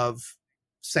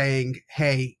saying,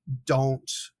 hey,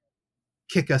 don't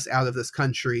kick us out of this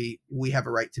country. We have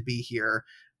a right to be here.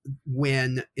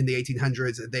 When in the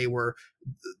 1800s, they were,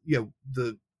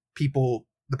 the people,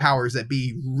 the powers that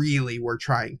be really were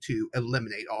trying to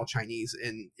eliminate all Chinese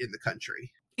in the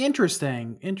country.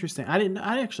 Interesting.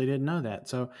 I actually didn't know that.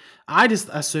 So I just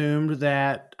assumed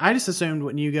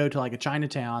when you go to like a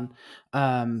Chinatown,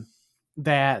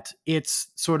 that it's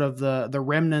sort of the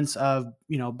remnants of,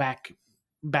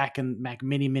 back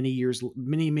many years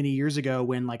ago,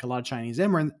 when like a lot of Chinese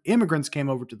immigrants came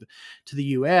over to the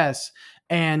US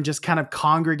and just kind of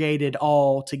congregated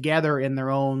all together in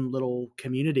their own little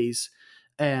communities,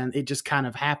 and it just kind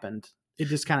of happened. It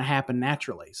just kind of happened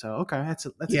naturally. So, okay, that's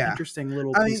an interesting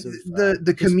little piece of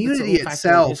the community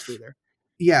itself.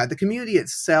 Yeah, the community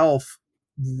itself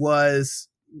was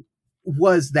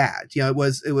that, it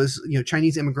was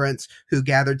Chinese immigrants who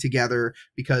gathered together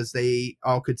because they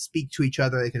all could speak to each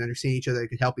other, they could understand each other, they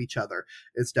could help each other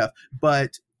and stuff.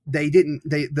 But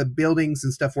the buildings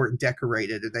and stuff weren't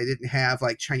decorated, and they didn't have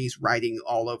like Chinese writing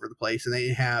all over the place, and they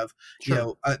didn't have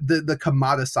the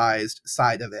commoditized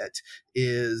side of it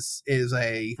is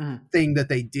a thing that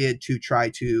they did to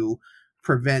try to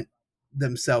prevent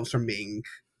themselves from being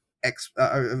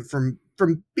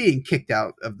from being kicked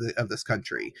out of this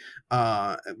country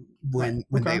when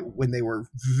they were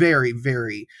very,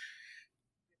 very,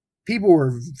 people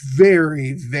were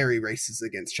very, very racist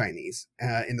against Chinese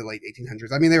in the late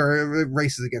 1800s. I mean, they were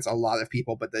racist against a lot of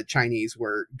people, but the Chinese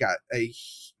got a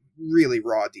really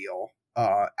raw deal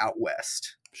out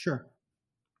west. Sure.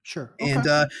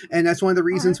 Okay. And that's one of the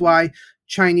reasons why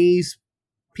Chinese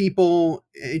people,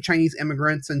 Chinese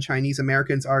immigrants and Chinese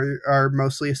Americans are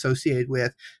mostly associated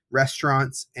with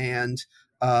restaurants and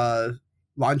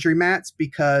laundromats,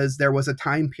 because there was a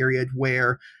time period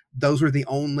where those were the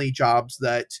only jobs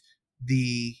that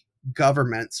the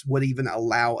governments would even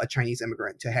allow a Chinese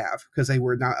immigrant to have, because they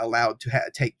were not allowed to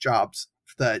take jobs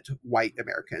that white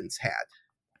Americans had.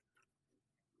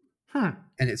 And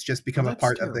it's just become a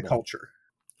part of the culture.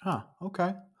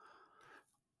 Okay.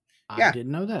 I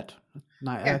didn't know that.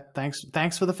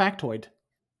 Thanks for the factoid.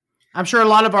 I'm sure a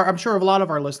lot of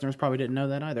our listeners probably didn't know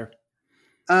that either.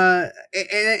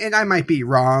 And I might be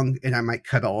wrong, and I might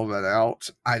cut all of it out.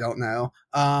 I don't know.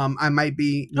 I might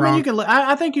be wrong. I mean, you can.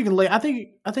 I think you can. I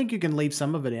think you can leave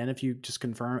some of it in if you just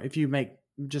confirm. If you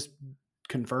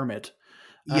confirm it.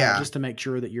 Just to make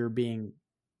sure that you're being.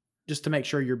 Just to make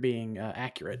sure you're being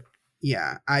accurate.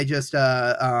 Yeah, I just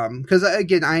because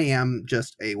again, I am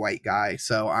just a white guy,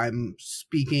 so I'm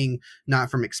speaking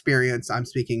not from experience. I'm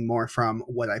speaking more from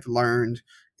what I've learned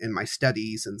in my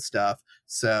studies and stuff.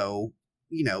 So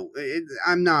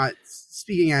I'm not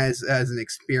speaking as an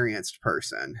experienced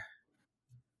person.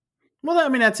 Well, I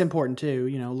mean, that's important too.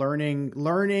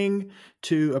 Learning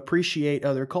to appreciate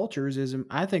other cultures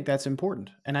I think that's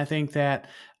important. And I think that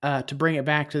to bring it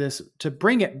back to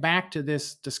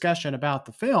this discussion about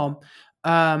the film,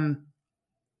 I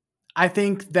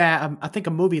think a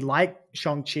movie like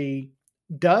Shang-Chi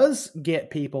does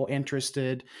get people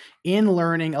interested in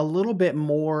learning a little bit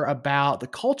more about the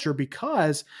culture,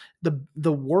 because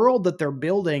the world that they're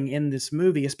building in this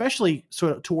movie, especially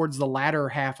sort of towards the latter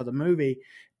half of the movie,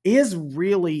 is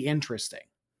really interesting.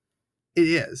 It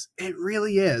is. It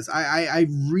really is. I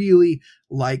really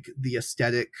like the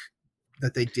aesthetic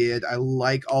that they did. I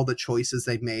like all the choices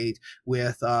they made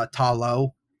with Ta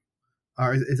Lo.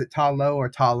 Or is it Ta Lo or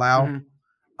Ta Lao?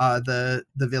 Mm-hmm. The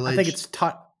village.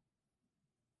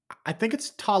 I think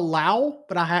it's Ta Lao,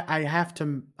 but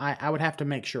I would have to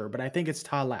make sure, but I think it's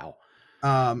Ta Lao.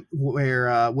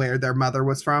 Where their mother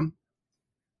was from.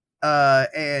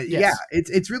 And yeah,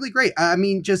 it's really great. I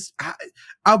mean, just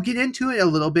I'll get into it a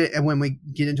little bit, and when we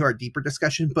get into our deeper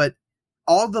discussion, but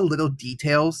all the little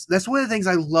details, that's one of the things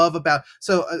I love about.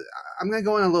 So I'm going to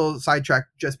go on a little sidetrack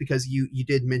just because you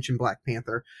did mention Black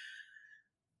Panther.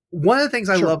 One of the things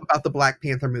I love about the Black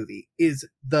Panther movie is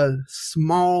the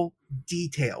small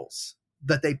details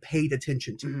that they paid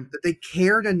attention to, that they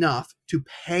cared enough to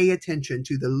pay attention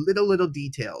to the little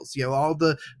details, you know, all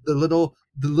the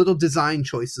little design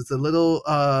choices, the little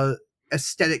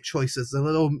aesthetic choices,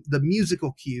 the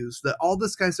musical cues, all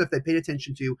this kind of stuff they paid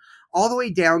attention to, all the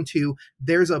way down to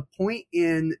there's a point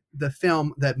in the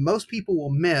film that most people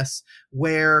will miss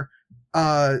where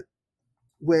the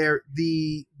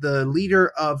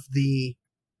leader of the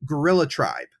gorilla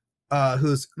tribe,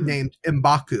 who's named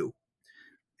M'Baku,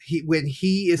 when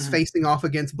he is facing off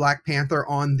against Black Panther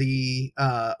on the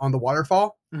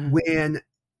waterfall,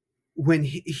 when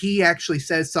he actually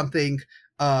says something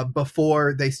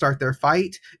before they start their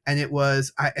fight, and it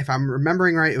was, if I'm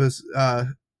remembering right, it was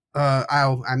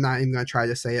I'm not even going to try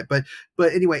to say it, but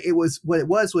anyway, it was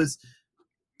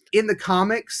in the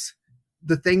comics,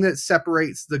 the thing that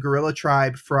separates the gorilla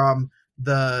tribe from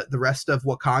the rest of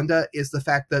Wakanda is the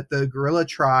fact that the gorilla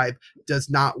tribe does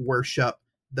not worship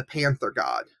the panther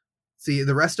god. See,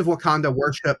 the rest of Wakanda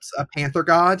worships a panther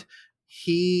god.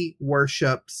 He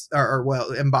worships,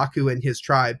 M'Baku and his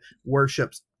tribe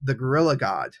worships the gorilla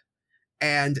god.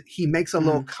 And he makes a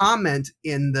little comment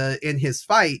in his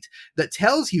fight that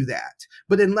tells you that.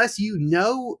 But unless you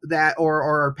know that or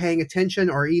are paying attention,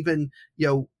 or even,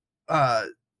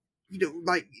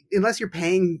 like, unless you're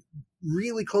paying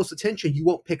really close attention, you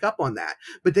won't pick up on that.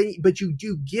 But you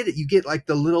do get it. You get like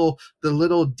the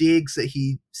little digs that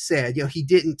he said. You know, he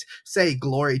didn't say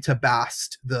glory to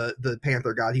Bast, the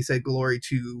panther god. He said glory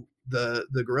to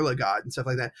the gorilla god and stuff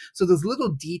like that. So those little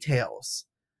details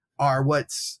are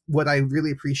what I really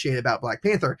appreciate about Black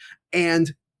Panther.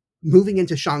 And moving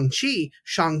into Shang-Chi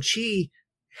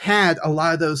had a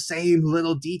lot of those same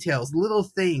little details, little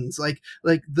things, like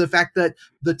the fact that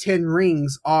the 10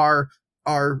 rings are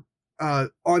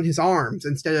on his arms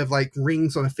instead of like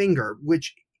rings on a finger,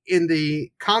 which in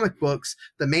the comic books,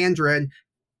 the Mandarin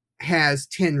has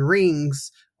 10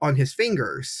 rings on his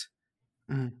fingers.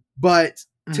 But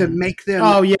to make them...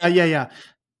 Oh, yeah.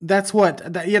 That's what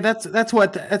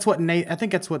Nate, I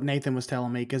think that's what Nathan was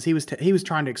telling me, because he was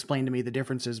trying to explain to me the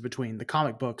differences between the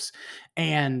comic books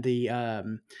and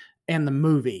the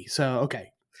movie. So,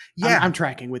 okay. Yeah. I'm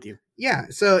tracking with you. Yeah.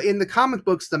 So in the comic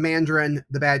books, the Mandarin,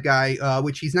 the bad guy,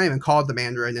 which he's not even called the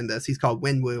Mandarin in this, he's called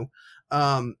Wenwu.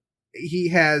 He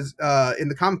has, in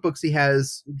the comic books, he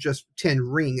has just 10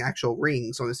 actual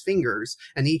rings on his fingers,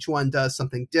 and each one does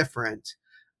something different.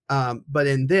 But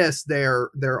in this,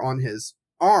 they're on his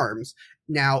arms.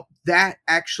 Now that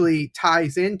actually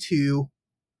ties into,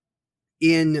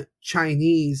 in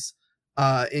Chinese,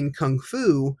 in Kung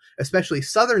Fu, especially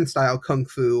Southern style Kung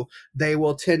Fu, they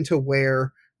will tend to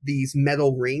wear these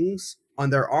metal rings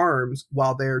on their arms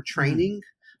while they're training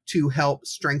to help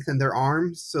strengthen their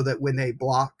arms, so that when they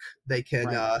block, they can,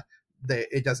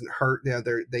 it doesn't hurt.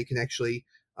 They can actually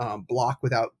block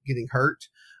without getting hurt.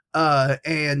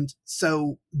 And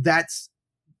so that's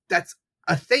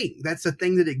a thing. That's a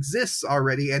thing that exists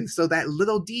already. And so that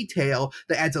little detail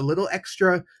that adds a little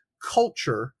extra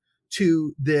culture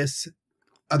to this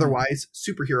otherwise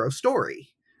superhero story,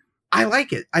 I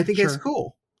like it. I think it's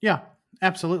cool. Yeah,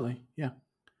 absolutely. Yeah.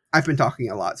 I've been talking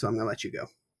a lot, so I'm going to let you go.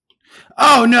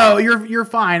 Oh no, you're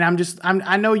fine.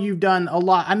 I know you've done a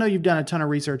lot. I know you've done a ton of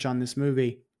research on this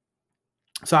movie,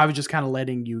 so I was just kind of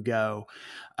letting you go.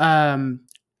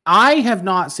 I have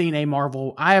not seen a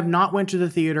Marvel. I have not went to the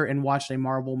theater and watched a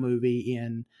Marvel movie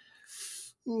in,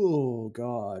 oh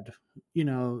God,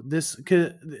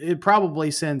 it probably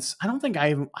since, I don't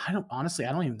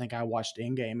even think I watched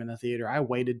Endgame in the theater. I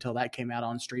waited till that came out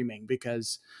on streaming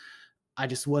because I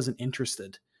just wasn't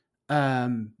interested.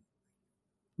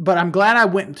 But I'm glad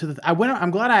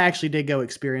I'm glad I actually did go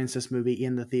experience this movie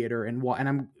in the theater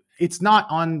it's not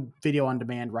on video on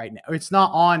demand right now. It's not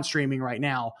on streaming right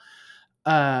now.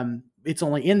 It's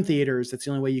only in theaters. That's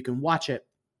the only way you can watch it.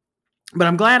 But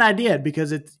I'm glad I did,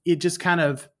 because it just kind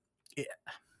of,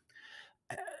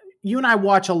 you and I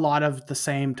watch a lot of the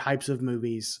same types of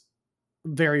movies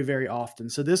very, very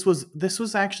often. So this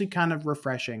was actually kind of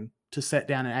refreshing to sit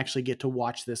down and actually get to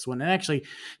watch this one, and actually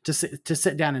to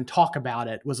sit down and talk about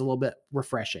it was a little bit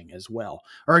refreshing as well,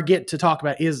 or get to talk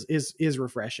about is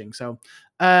refreshing. So,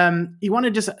 you want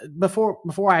to just,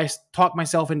 before I talk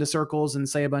myself into circles and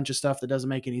say a bunch of stuff that doesn't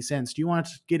make any sense, do you want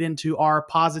to get into our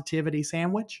positivity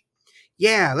sandwich?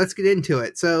 Yeah, let's get into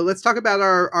it. So let's talk about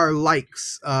our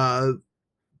likes.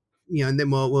 and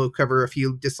then we'll cover a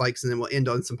few dislikes, and then we'll end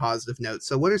on some positive notes.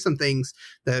 So what are some things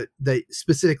that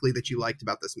specifically that you liked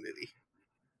about this movie?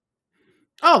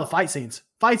 Oh, the fight scenes.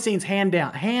 Fight scenes,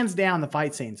 hands down the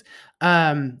fight scenes.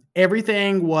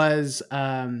 Everything was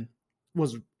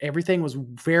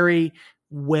very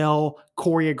well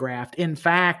choreographed. In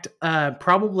fact,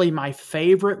 probably my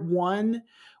favorite one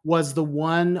was the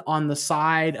one on the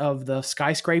side of the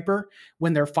skyscraper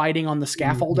when they're fighting on the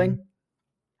scaffolding.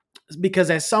 Mm-hmm.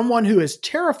 Because as someone who is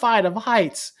terrified of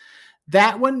heights,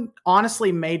 that one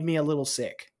honestly made me a little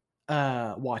sick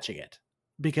watching it,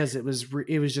 because it was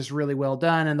just really well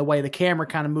done, and the way the camera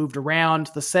kind of moved around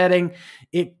the setting,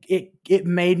 it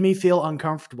made me feel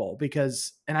uncomfortable,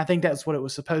 and I think that's what it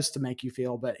was supposed to make you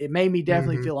feel, but it made me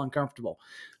definitely feel uncomfortable.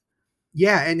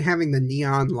 Yeah, and having the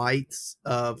neon lights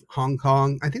of Hong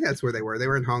Kong, I think that's where they were. They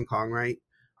were in Hong Kong, right?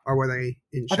 Or were they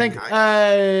in Shanghai?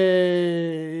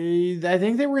 I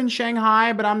think they were in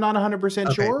Shanghai, but I'm not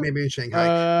 100% sure. Maybe in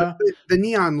Shanghai. The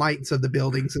neon lights of the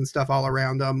buildings and stuff all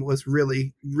around them was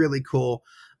really, really cool.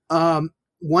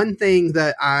 One thing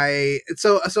that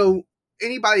so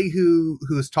anybody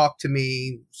who's talked to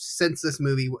me since this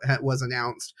movie was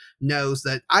announced knows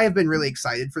that I have been really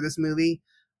excited for this movie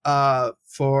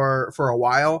for a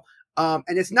while.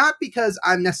 And it's not because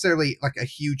I'm necessarily like a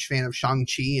huge fan of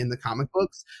Shang-Chi in the comic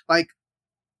books. Like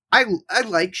I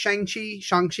like Shang-Chi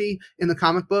in the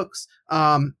comic books.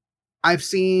 I've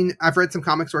read some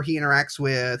comics where he interacts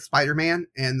with Spider-Man,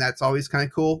 and that's always kind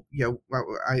of cool.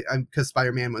 Because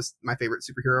Spider-Man was my favorite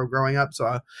superhero growing up.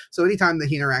 So anytime that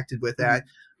he interacted with that,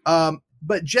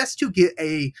 but just to get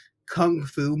a kung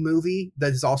fu movie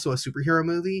that is also a superhero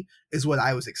movie is what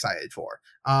I was excited for,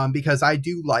 because I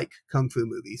do like kung fu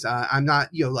movies. I'm not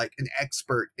like an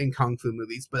expert in kung fu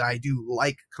movies, but I do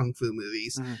like kung fu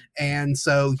movies. And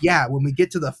so when we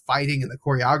get to the fighting and the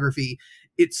choreography,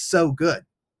 it's so good.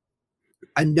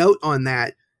 A note on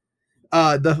that,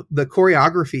 the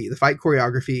choreography, the fight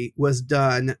choreography was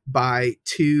done by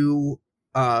two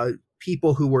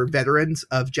people who were veterans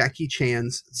of Jackie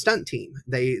Chan's stunt team.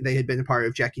 They had been a part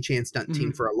of Jackie Chan's stunt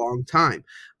team for a long time.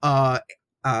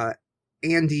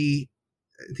 Andy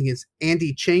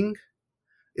Ching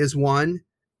is one,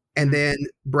 and then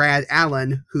Brad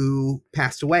Allen, who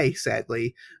passed away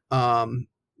sadly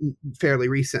fairly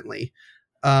recently.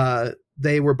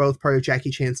 They were both part of Jackie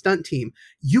Chan's stunt team.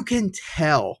 You can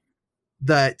tell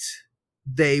that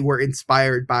they were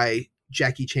inspired by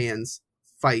Jackie Chan's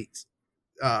fight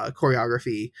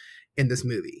choreography in this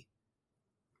movie,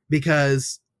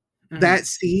 because that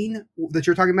scene that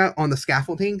you're talking about on the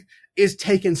scaffolding is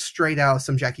taken straight out of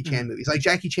some Jackie Chan movies. Like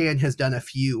Jackie Chan has done a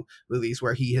few movies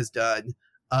where he has done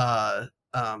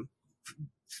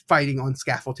fighting on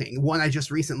scaffolding. One I just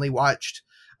recently watched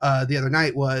the other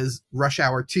night was Rush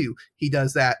Hour 2. He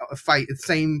does that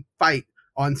same fight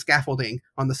on scaffolding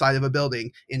on the side of a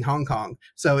building in Hong Kong.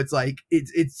 So it's like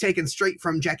it's taken straight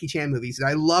from Jackie Chan movies, and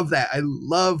I love that. I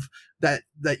love that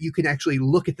you can actually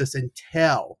look at this and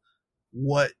tell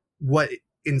what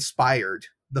inspired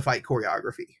the fight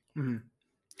choreography.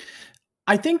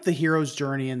 I think the hero's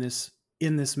journey in this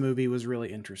movie was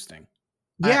really interesting.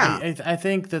 Yeah, I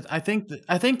think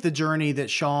the journey that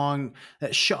Sean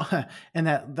and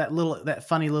that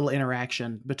funny little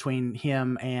interaction between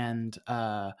him and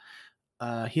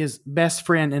his best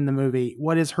friend in the movie.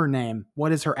 What is her name?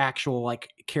 What is her actual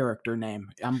character name?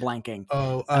 I'm blanking.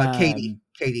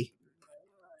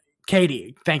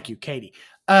 Katie. Thank you, Katie.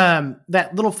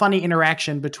 That little funny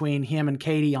interaction between him and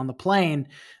Katie on the plane,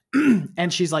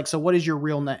 and she's like, "So what is your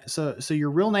real name? So your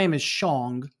real name is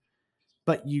Shang,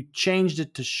 but you changed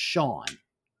it to Sean."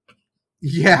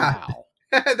 Yeah, wow.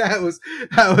 that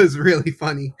was really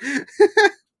funny.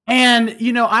 And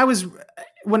I was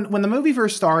when the movie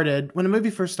first started.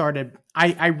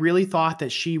 I really thought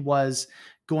that she was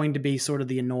going to be sort of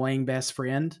the annoying best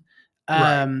friend.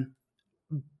 Right.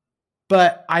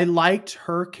 But I liked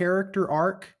her character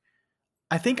arc.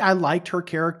 I think I liked her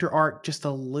character arc just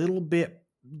a little bit,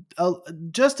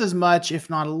 just as much, if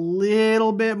not a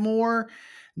little bit more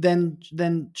than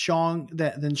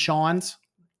Sean's.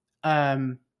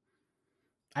 I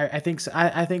think so.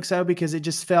 I think so, because it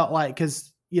just felt like,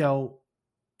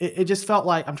 it just felt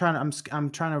like I'm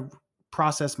trying to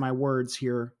process my words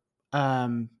here.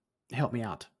 Help me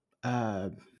out.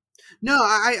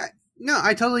 No,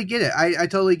 I totally get it. I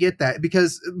totally get that,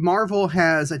 because Marvel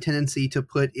has a tendency to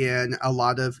put in a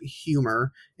lot of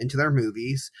humor into their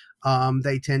movies.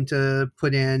 They tend to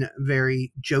put in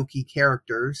very jokey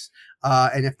characters.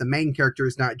 And if the main character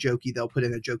is not jokey, they'll put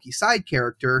in a jokey side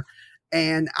character.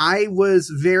 And I was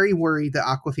very worried that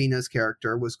Awkwafina's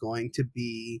character was going to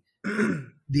be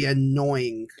the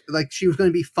annoying, like she was going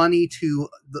to be funny to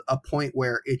a point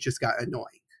where it just got annoying.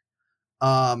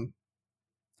 And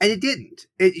it didn't.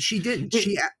 She didn't.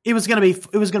 It was going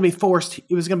to be forced.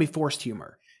 It was going to be forced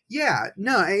humor. Yeah,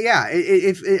 no, yeah.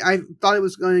 I thought it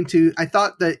was going to. I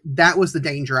thought that was the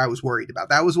danger I was worried about.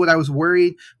 That was what I was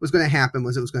worried was going to happen.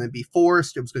 Was it was going to be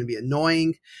forced. It was going to be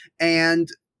annoying, and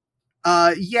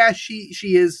yeah, she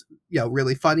is, you know,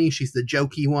 really funny. She's the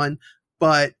jokey one,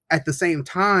 but at the same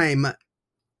time,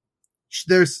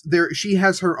 she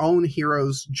has her own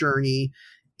hero's journey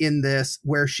in this,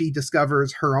 where she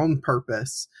discovers her own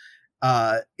purpose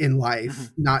in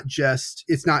life.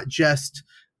 It's not just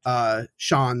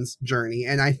Sean's journey,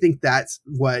 and I think that's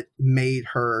what made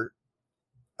her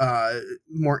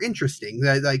more interesting.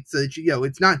 Like, you know,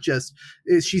 it's not just,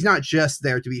 she's not just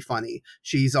there to be funny.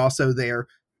 She's also there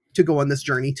to go on this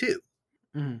journey too.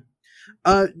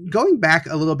 Going back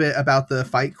a little bit about the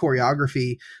fight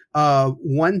choreography,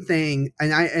 one thing,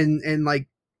 and like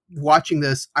watching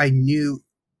this, I knew,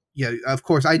 you know, of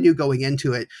course I knew going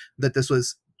into it that this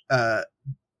was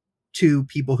two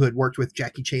people who had worked with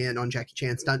Jackie Chan on Jackie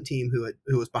Chan's stunt team,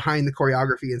 who was behind the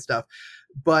choreography and stuff.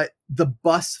 But the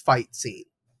bus fight scene.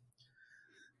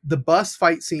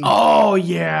 Oh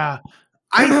yeah.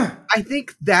 I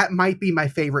think that might be my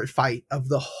favorite fight of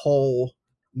the whole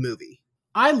movie.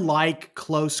 I like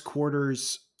close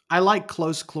quarters. I like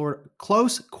close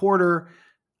quarter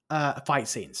fight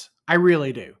scenes. I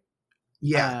really do.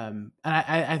 Yeah. And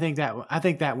I think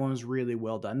that one was really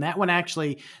well done. That one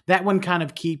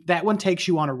takes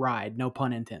you on a ride, no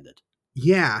pun intended.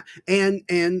 Yeah.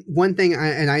 And one thing,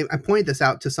 I pointed this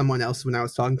out to someone else when I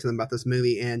was talking to them about this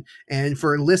movie, and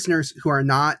for listeners who are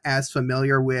not as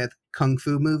familiar with kung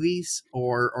fu movies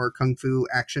or kung fu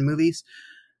action movies,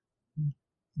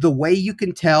 the way you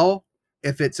can tell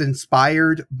if it's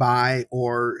inspired by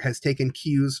or has taken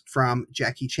cues from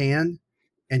Jackie Chan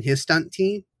and his stunt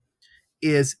team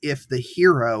is if the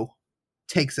hero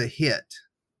takes a hit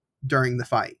during the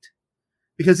fight.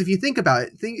 Because if you think about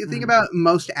it, think about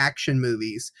most action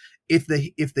movies. If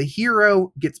the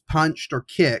hero gets punched or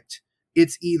kicked,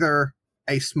 it's either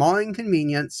a small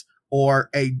inconvenience or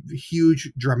a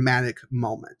huge dramatic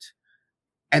moment.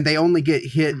 And they only get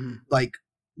hit, like,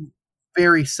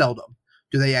 very seldom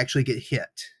do they actually get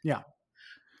hit. Yeah.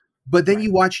 But then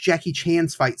you watch Jackie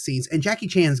Chan's fight scenes, and Jackie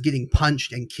Chan's getting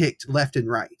punched and kicked left and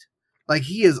right. Like,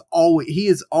 he is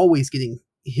always getting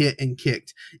hit and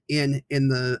kicked in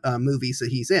the movies that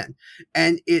he's in.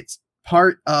 And it's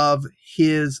part of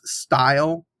his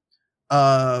style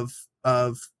of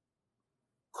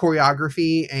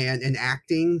choreography and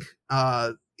acting,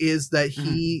 is that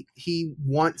he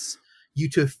wants you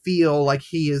to feel like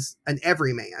he is an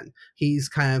everyman. He's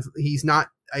not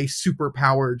a super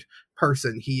powered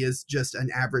person. He is just an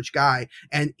average guy.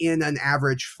 And in an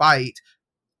average fight,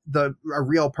 a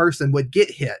real person would get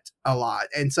hit a lot.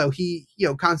 And so he, you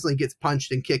know, constantly gets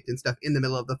punched and kicked and stuff in the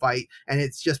middle of the fight. And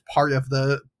it's just part of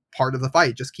the fight.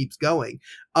 It just keeps going.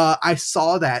 I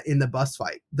saw that in the bus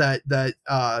fight that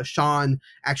Sean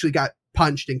actually got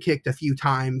punched and kicked a few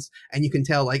times, and you can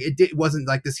tell, like, it wasn't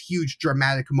like this huge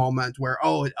dramatic moment where,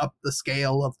 oh, it upped the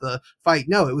scale of the fight.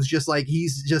 No, it was just like,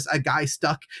 he's just a guy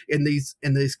stuck in these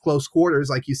close quarters,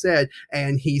 like you said,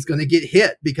 and he's going to get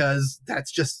hit, because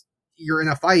that's just, you're in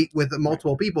a fight with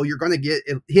multiple people, you're going to get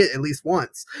hit at least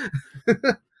once.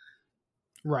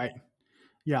 Right.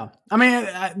 Yeah. I mean,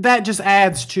 that just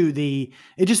adds to the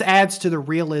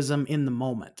realism in the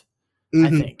moment, I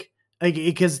think. Like,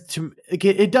 because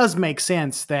it does make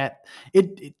sense that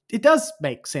it does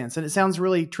make sense, and it sounds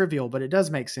really trivial, but it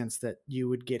does make sense that you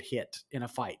would get hit in a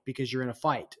fight, because you're in a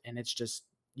fight, and it's just,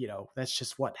 you know, that's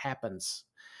just what happens.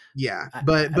 Yeah,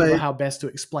 but I don't know how best to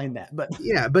explain that, but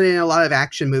yeah, but in a lot of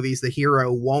action movies, the hero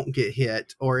won't get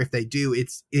hit, or if they do, it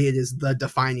is the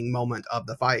defining moment of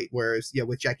the fight. Whereas,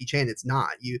 with Jackie Chan, it's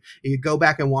not. You go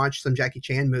back and watch some Jackie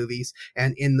Chan movies,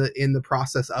 and in the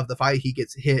process of the fight, he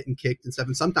gets hit and kicked and stuff,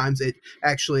 and sometimes it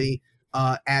actually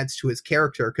adds to his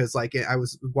character. Because, like,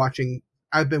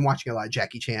 I've been watching a lot of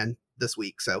Jackie Chan this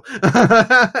week, so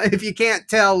if you can't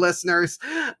tell, listeners.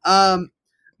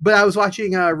 But I was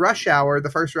watching Rush Hour, the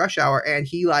first Rush Hour, and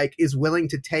he, like, is willing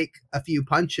to take a few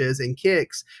punches and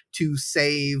kicks to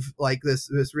save, like, this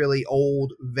really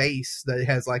old vase that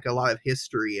has, like, a lot of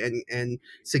history and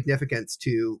significance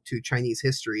to Chinese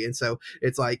history. And so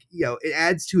it's like, it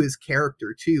adds to his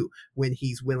character too when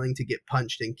he's willing to get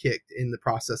punched and kicked in the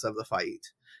process of the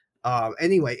fight.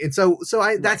 Anyway, and so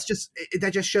that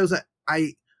just shows that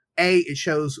it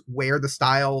shows where the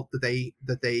style that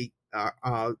they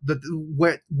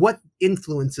what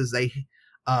influences they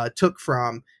took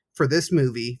for this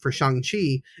movie, for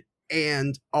Shang-Chi,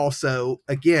 And also,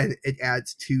 again, it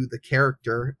adds to the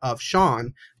character of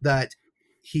Sean that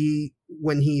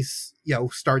when he's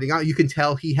starting out, you can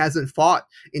tell he hasn't fought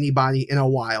anybody in a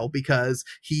while because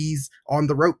he's on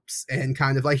the ropes and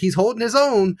kind of like he's holding his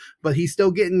own, but he's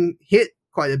still getting hit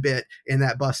quite a bit in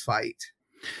that bus fight.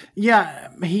 Yeah,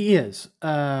 he is.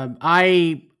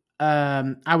 I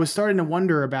was starting to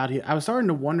wonder about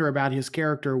his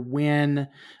character when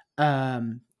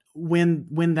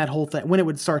that whole thing, when it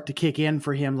would start to kick in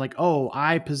for him, like, oh,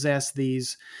 I possess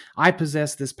these powers.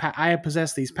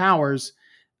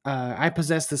 I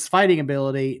possess this fighting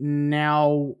ability.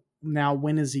 Now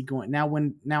when is he going?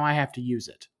 Now I have to use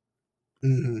it.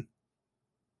 Mm-hmm.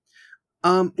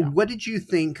 Yeah. What did you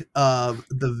think of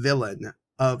the villain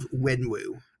of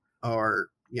Wenwu, or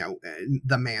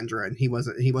the Mandarin? He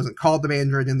wasn't called the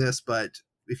Mandarin in this, but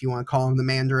if you want to call him the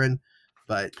Mandarin,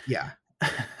 but yeah.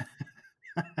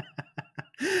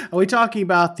 Are we talking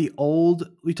about the old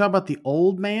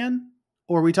man,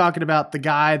 or are we talking about the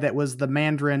guy that was the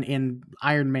Mandarin in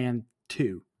Iron Man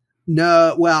 2?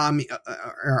 No, well, I mean,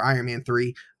 or Iron Man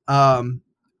 3. Iron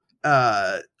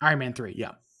Man 3,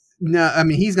 yeah. No, I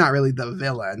mean, he's not really the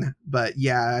villain, but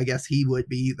yeah, I guess he would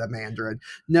be the Mandarin.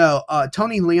 No,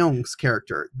 Tony Leung's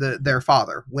character, their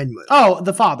father, Wenwu. Oh,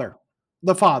 the father.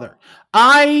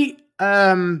 I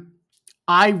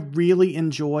really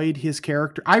enjoyed his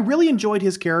character.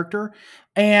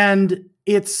 And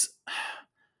it's,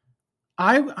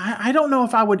 I don't know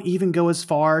if I would even go as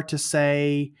far to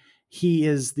say he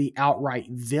is the outright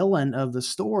villain of the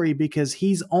story, because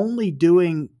he's only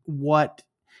doing what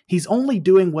he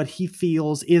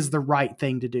feels is the right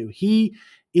thing to do. He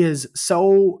has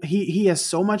so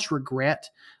much regret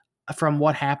from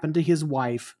what happened to his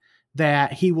wife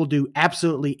that he will do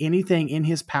absolutely anything in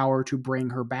his power to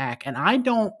bring her back. And I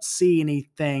don't see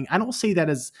anything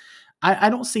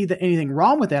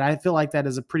wrong with that. I feel like that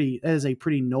is a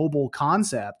pretty noble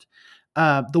concept.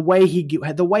 The way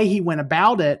he went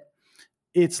about it,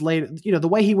 the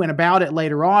way he went about it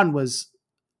later on was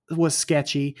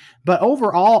sketchy, but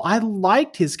overall I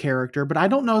liked his character, but I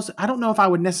don't know if I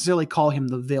would necessarily call him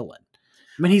the villain.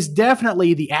 I mean, he's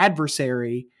definitely the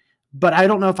adversary, but I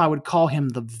don't know if I would call him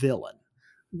the villain.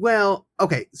 Well,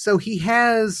 okay, so he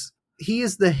is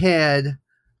the head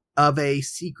of a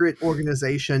secret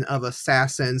organization of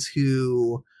assassins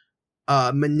who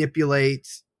manipulate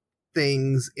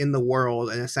things in the world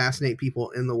and assassinate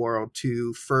people in the world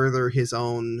to further his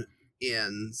own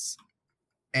ends.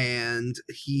 And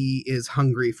he is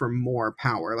hungry for more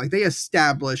power. Like, they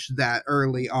established that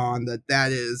early on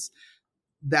that is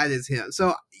him.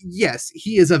 So yes,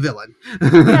 he is a villain.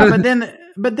 Yeah,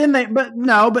 but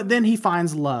then he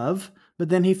finds love.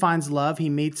 He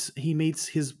meets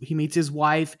his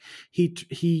wife.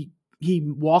 He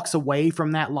walks away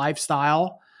from that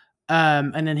lifestyle.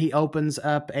 And then he opens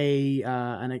up he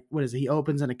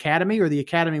opens an academy, or the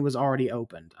academy was already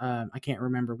opened. I can't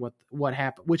remember what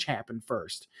happened, which happened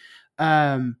first.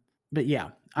 But yeah,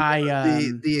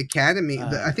 the academy.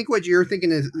 I think what you're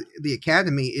thinking is the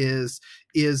academy is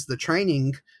the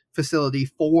training facility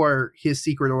for his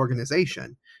secret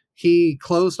organization. He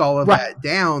closed all of that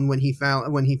down when he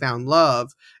found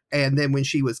love, and then when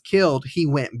she was killed, he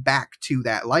went back to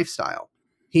that lifestyle.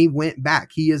 He went back.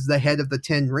 He is the head of the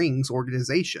 10 Rings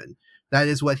organization. That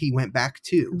is what he went back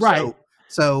to. Right.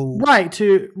 So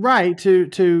to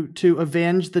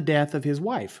avenge the death of his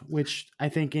wife, which I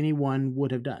think anyone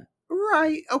would have done.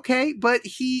 Right. Okay. But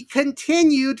he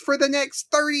continued for the next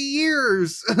 30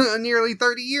 years, nearly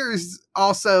 30 years,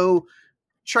 also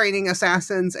training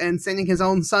assassins and sending his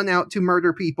own son out to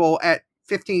murder people at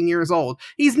 15 years old.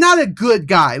 He's not a good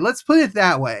guy. Let's put it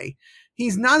that way.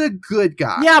 He's not a good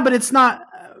guy. Yeah, but it's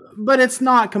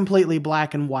not completely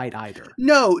black and white either.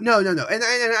 No. And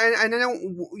I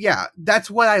don't. Yeah, that's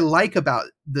what I like about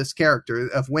this character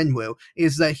of Wenwu,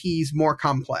 is that he's more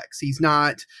complex. He's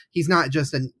not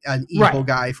just an evil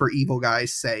guy for evil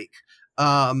guy's sake.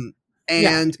 And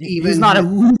he's not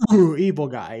a evil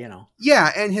guy,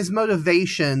 Yeah, and his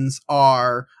motivations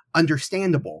are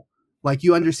understandable. Like,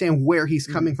 you understand where he's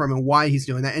coming from and why he's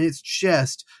doing that, and it's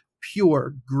just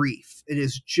pure grief. It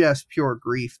is just pure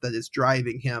grief that is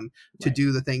driving him to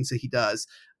do the things that he does.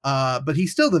 But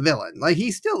he's still the villain. Like,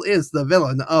 he still is the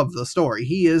villain of the story.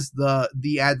 He is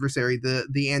the adversary,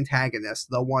 the antagonist,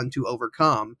 the one to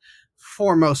overcome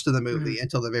for most of the movie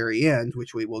until the very end,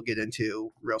 which we will get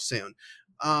into real soon.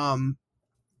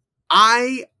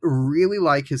 I really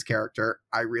like his character.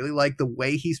 I really like the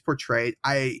way he's portrayed.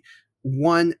 Tony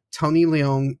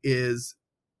Leung is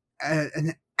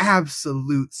an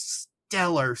absolute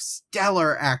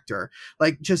stellar actor.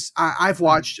 Like, just I've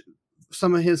watched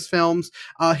films.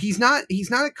 He's not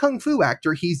a kung fu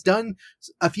actor. He's done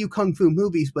a few kung fu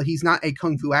movies, but he's not a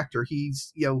kung fu actor.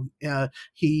 He's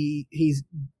he's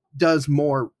does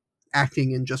more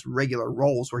acting in just regular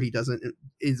roles where he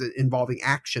is involving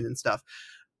action and stuff.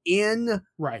 In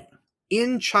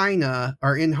China,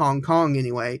 or in Hong Kong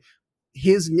anyway,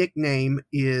 his nickname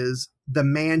is the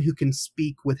man who can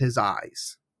speak with his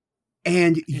eyes.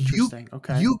 And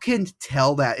you can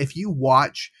tell that if you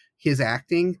watch his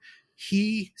acting,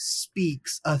 he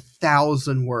speaks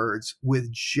 1,000 words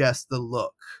with just the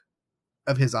look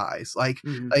of his eyes. Like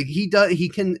he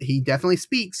definitely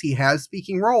speaks. He has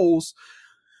speaking roles,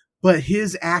 but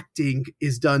his acting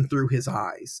is done through his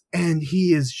eyes, and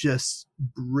he is just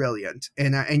brilliant.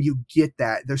 And you get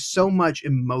that. There's so much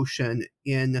emotion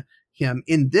in him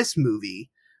in this movie.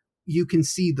 You can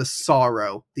see the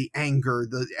sorrow, the anger,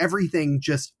 the everything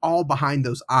just all behind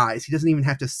those eyes. He doesn't even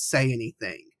have to say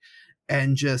anything.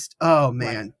 And just, oh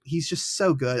man, he's just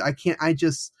so good.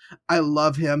 I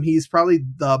love him. He's probably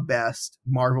the best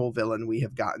Marvel villain we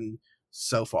have gotten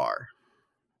so far.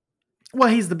 Well,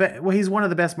 he's one of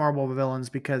the best Marvel villains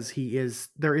because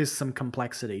there is some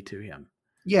complexity to him.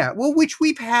 Yeah, well, which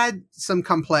we've had some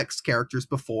complex characters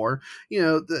before.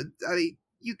 You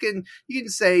can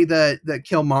say that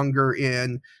Killmonger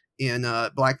in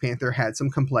Black Panther had some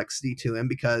complexity to him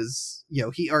because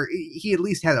he at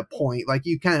least had a point. Like,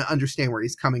 you kind of understand where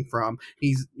he's coming from.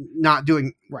 He's not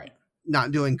doing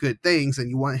good things, and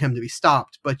you want him to be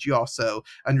stopped, but you also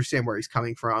understand where he's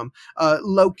coming from.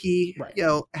 Loki,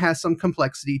 has some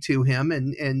complexity to him,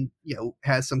 and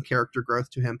has some character growth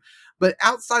to him. But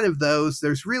outside of those,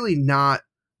 there's really not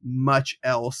much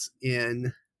else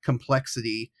in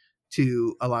complexity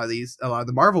to a lot of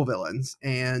the Marvel villains,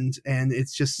 and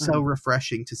it's just so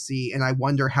refreshing to see. And I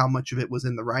wonder how much of it was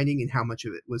in the writing and how much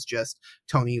of it was just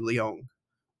Tony Leung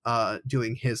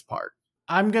doing his part.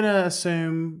 I'm gonna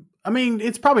assume. I mean,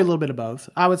 it's probably a little bit of both.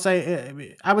 I would say it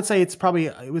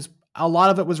was a lot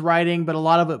of it was writing, but a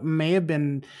lot of it may have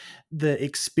been the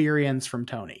experience from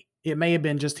Tony. It may have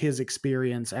been just his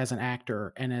experience as an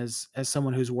actor and as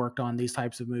someone who's worked on these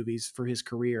types of movies for his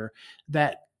career,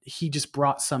 that he just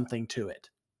brought something to it.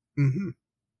 Mm-hmm.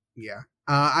 Yeah.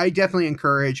 I definitely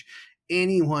encourage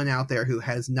anyone out there who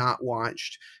has not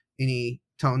watched any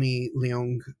Tony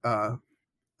Leung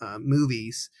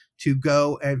movies to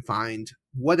go and find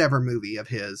whatever movie of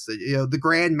his. The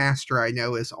Grandmaster, I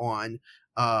know, is on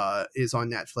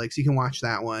Netflix. You can watch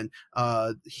that one.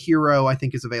 Hero, I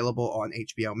think, is available on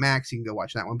HBO Max. You can go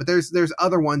watch that one. But there's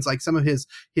other ones, like some of his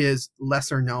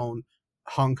lesser known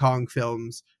Hong Kong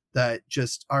films that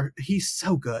just are. He's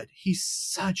so good. He's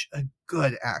such a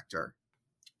good actor.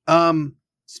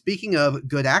 Speaking of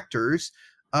good actors,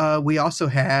 we also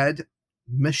had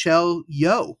Michelle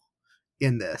Yeoh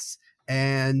in this,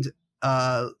 and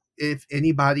if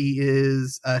anybody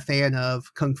is a fan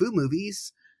of kung fu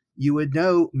movies, you would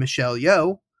know Michelle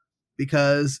Yeoh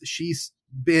because she's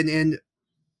been in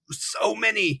so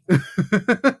many,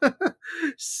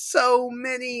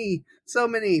 so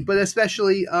many, but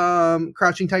especially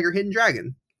Crouching Tiger, Hidden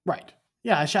Dragon. Right.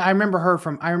 Yeah, I remember her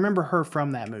from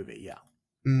that movie. Yeah.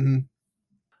 Mm-hmm.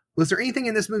 Was there anything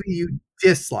in this movie you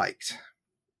disliked?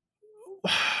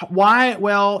 Why?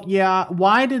 Well, yeah.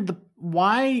 Why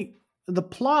the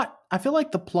plot? I feel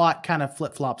like the plot kind of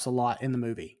flip flops a lot in the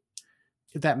movie.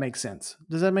 If that makes sense.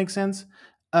 Does that make sense?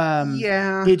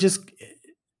 Yeah.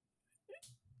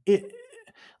 It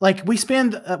like we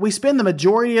spend the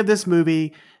majority of this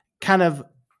movie kind of,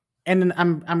 and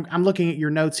I'm looking at your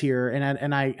notes here,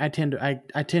 and I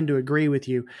tend to agree with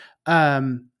you.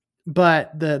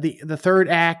 But the third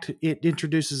act, it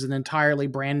introduces an entirely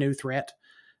brand new threat,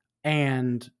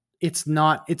 and it's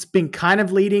been kind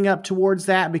of leading up towards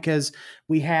that because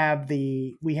we have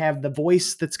the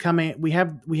voice that's coming. We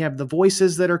have the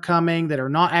voices that are coming that are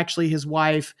not actually his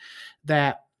wife,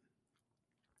 that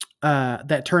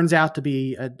turns out to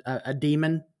be a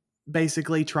demon,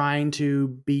 basically trying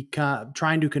to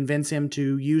convince him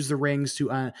to use the rings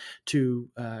to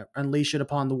unleash it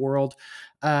upon the world.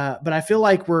 But I feel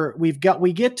like we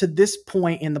get to this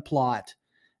point in the plot,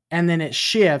 and then it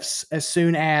shifts as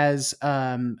soon as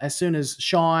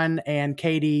Sean and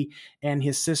Katie and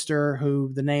his sister, who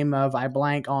the name of I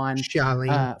blank on,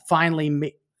 finally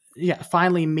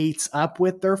meets up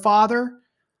with their father.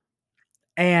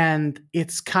 And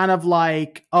it's kind of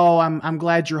like, oh, I'm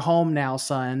glad you're home now,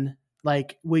 son.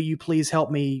 Like, will you please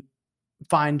help me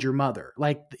find your mother?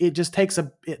 Like, it just takes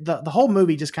the whole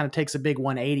movie just kind of takes a big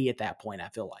 180 at that point, I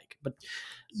feel like. But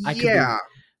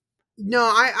no,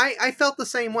 I felt the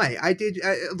same way. I did.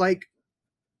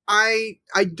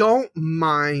 I don't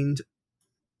mind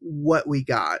what we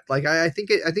got. Like I think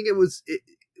it was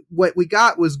what we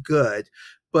got was good,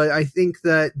 but I think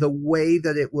that the way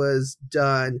that it was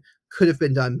done could have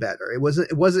been done better. It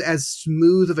wasn't as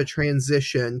smooth of a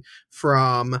transition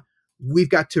from we've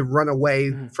got to run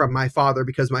away from my father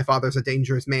because my father's a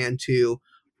dangerous man to,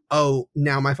 oh,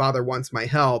 now my father wants my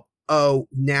help. Oh,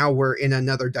 now we're in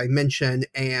another dimension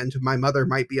and my mother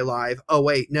might be alive. Oh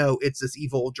wait, no, it's this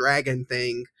evil dragon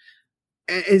thing.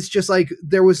 And it's just like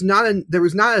there was not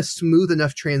a smooth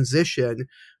enough transition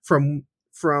from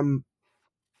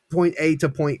point A to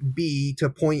point B to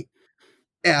point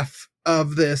F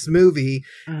of this movie.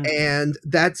 And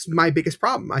that's my biggest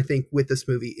problem, I think, with this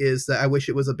movie, is that I wish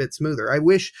it was a bit smoother. I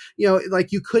wish,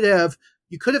 like you could have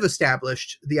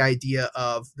established the idea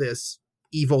of this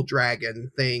evil dragon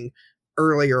thing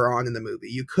earlier on in the movie.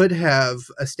 You could have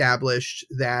established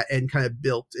that and kind of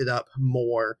built it up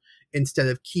more instead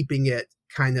of keeping it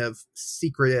kind of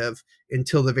secretive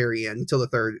until the very end, until the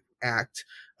third act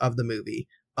of the movie.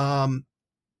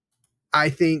 I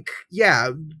think,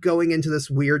 going into this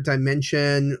weird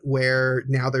dimension where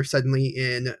now they're suddenly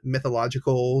in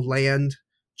mythological land,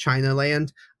 China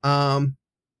land,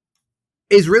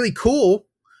 is really cool.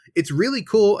 It's really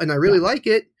cool, and I really like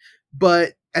it.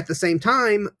 But at the same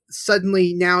time,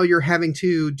 suddenly now you're having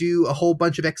to do a whole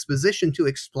bunch of exposition to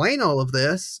explain all of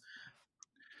this,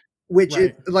 which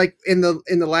is like in the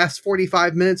last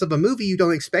 45 minutes of a movie, you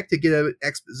don't expect to get an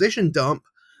exposition dump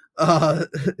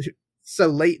so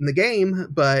late in the game.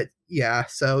 But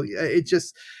so it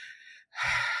just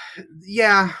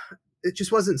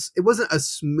wasn't a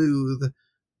smooth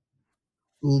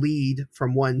lead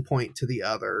from one point to the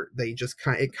other. They just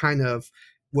kind of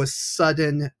was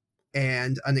sudden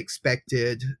and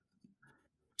unexpected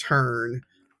turn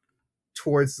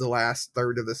towards the last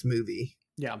third of this movie.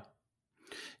 It's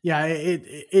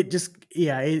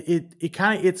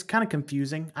kind of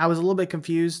confusing. I was a little bit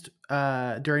confused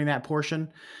during that portion,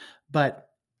 but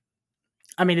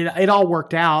I mean, it all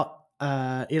worked out.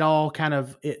 It all kind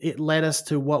of, it led us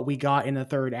to what we got in the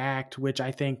third act, which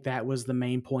I think that was the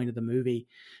main point of the movie,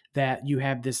 that you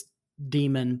have this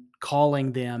demon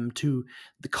calling them and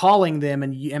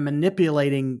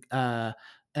manipulating the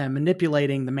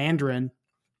Mandarin,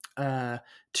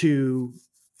 to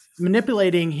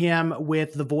manipulating him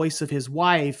with the voice of his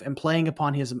wife and playing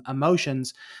upon his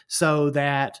emotions so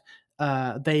that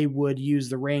they would use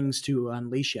the rings to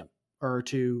unleash him, or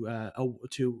to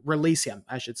release him,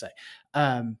 I should say.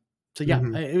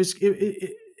 It was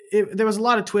there was a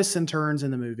lot of twists and turns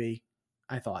in the movie,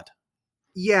 I thought.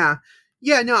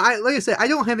 Like I said, I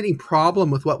don't have any problem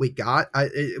with what we got.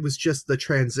 It was just the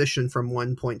transition from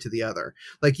one point to the other.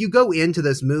 Like, you go into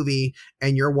this movie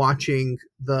and you're watching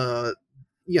the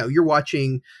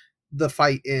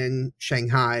fight in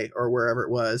Shanghai or wherever it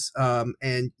was,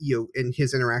 and in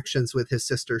his interactions with his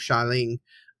sister Xialing,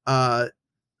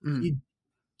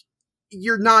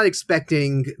 you're not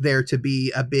expecting there to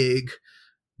be a big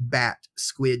bat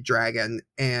squid dragon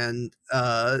and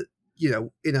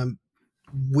in a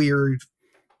weird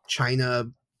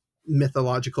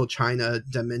mythological China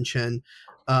dimension,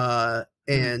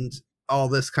 and all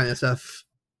this kind of stuff.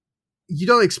 You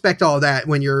don't expect all that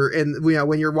when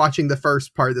you're watching the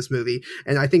first part of this movie.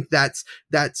 And I think that's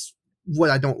what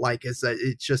I don't like, is that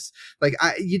it's just like,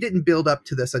 you didn't build up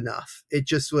to this enough. It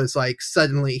just was like,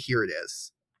 suddenly here it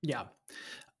is. Yeah.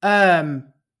 You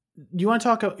want to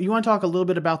talk a little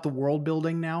bit about the world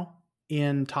building now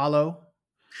in Ta Lo?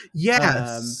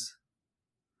 Yes.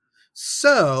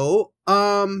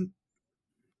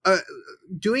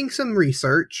 Doing some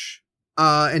research,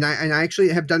 and I actually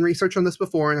have done research on this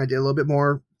before, and I did a little bit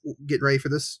more getting ready for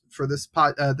this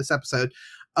episode.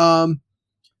 From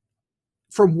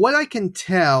what I can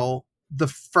tell, the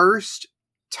first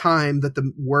time that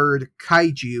the word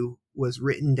kaiju was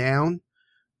written down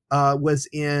was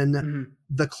in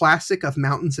the Classic of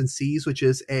Mountains and Seas, which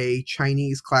is a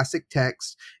Chinese classic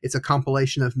text. It's a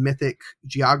compilation of mythic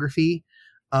geography,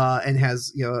 and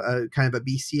has a kind of a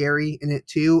bestiary in it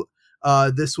too.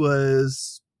 This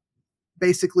was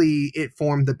basically, it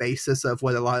formed the basis of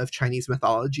what a lot of Chinese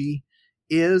mythology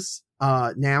is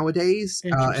nowadays,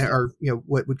 or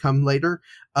what would come later.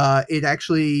 It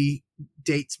actually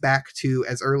dates back to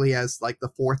as early as like the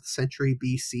 4th century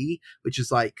BC, which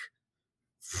is like,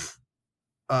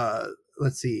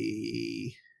 let's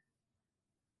see,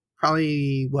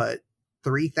 probably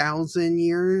 3,000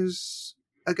 years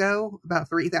ago, about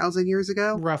 3,000 years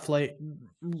ago, roughly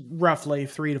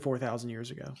 3,000 to 4,000 years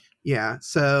ago. Yeah.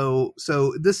 So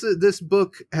this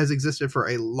book has existed for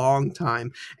a long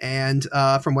time, and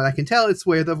from what I can tell, it's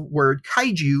where the word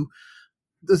kaiju,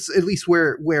 at least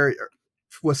where it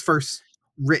was first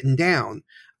written down.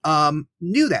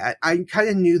 Knew that. I kind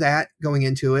of knew that going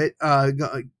into it.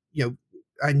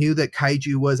 I knew that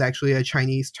kaiju was actually a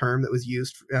Chinese term that was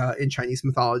used in Chinese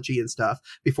mythology and stuff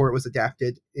before it was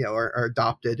adapted, or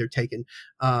adopted or taken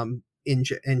in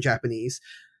Japanese.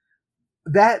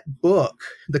 That book,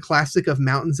 The Classic of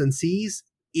Mountains and Seas,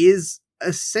 is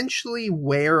essentially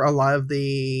where a lot of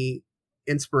the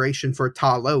inspiration for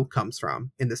Ta Lo comes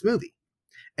from in this movie.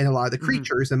 And a lot of the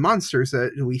creatures and monsters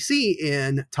that we see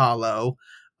in Ta Lo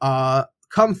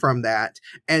come from that.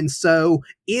 And so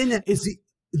is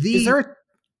there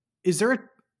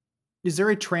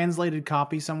a translated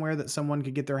copy somewhere that someone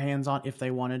could get their hands on if they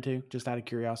wanted to, just out of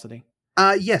curiosity?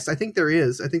 Yes, I think there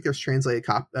is. I think there's translated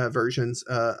versions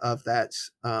of that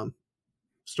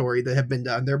story that have been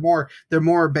done. They're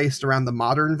more based around the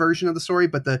modern version of the story,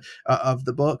 but of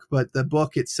the book. But the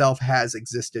book itself has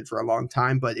existed for a long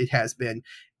time, but it has been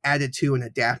added to and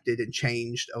adapted and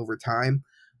changed over time.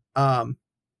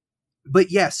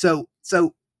 But yeah, so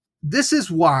this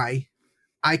is why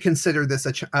I consider this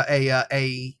a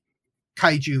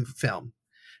kaiju film,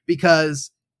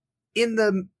 because in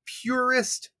the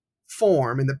purest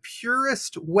form, in the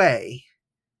purest way,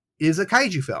 is a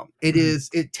kaiju film.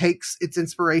 It takes its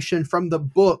inspiration from the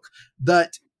book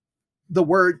that the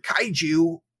word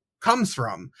kaiju comes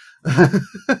from.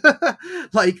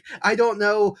 Like, I don't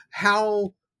know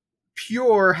how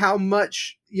pure, how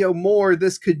much more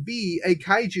this could be a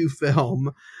kaiju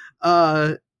film.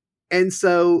 And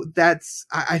so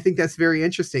I think that's very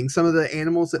interesting. Some of the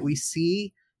animals that we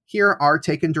see here are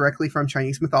taken directly from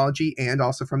Chinese mythology and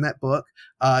also from that book.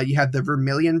 You have the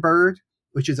vermilion bird,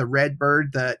 which is a red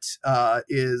bird that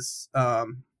is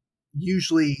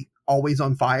usually always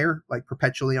on fire, like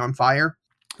perpetually on fire.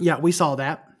 Yeah, we saw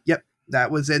that. Yep, that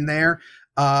was in there.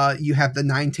 You have the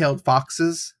nine-tailed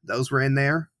foxes; those were in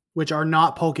there, which are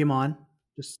not Pokemon.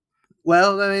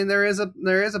 Well, I mean, there is a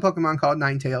Pokemon called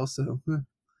Ninetales, so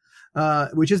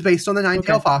which is based on the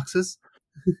nine-tailed foxes.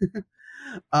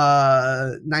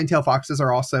 Nine-tailed foxes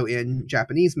are also in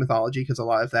Japanese mythology, because a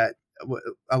lot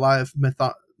of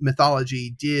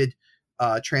mythology did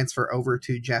transfer over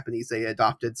to Japanese. They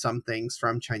adopted some things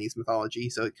from Chinese mythology,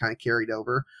 so it kind of carried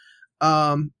over.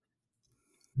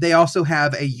 They also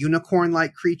have a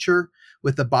unicorn-like creature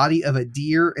with the body of a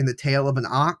deer and the tail of an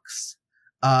ox.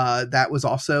 That was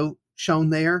also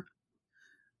shown there.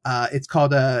 It's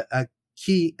called a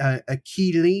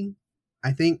keeling,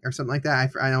 I think, or something like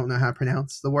that. I don't know how to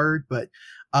pronounce the word, but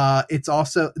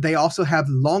they also have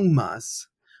longmas,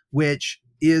 which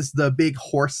is the big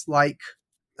horse-like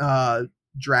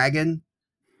dragon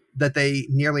that they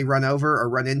nearly run over or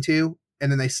run into,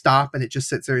 and then they stop and it just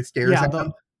sits there and stares at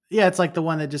them. Yeah, it's like the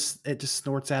one that just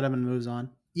snorts at him and moves on.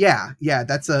 Yeah,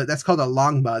 that's called a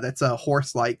longma. That's a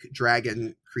horse-like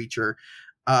dragon creature.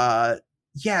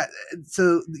 Yeah,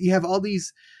 so you have all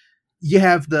these. You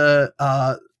have the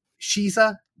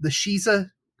Shiza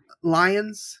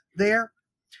lions there,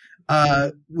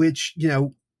 which,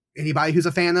 anybody who's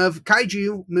a fan of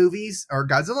kaiju movies or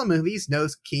Godzilla movies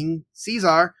knows King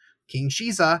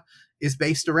Shiza is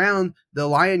based around the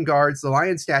lion guards, the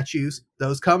lion statues.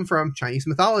 Those come from Chinese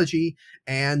mythology,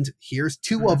 and here's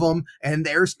two of them, and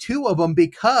there's two of them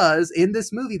because in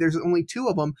this movie there's only two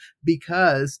of them,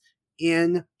 because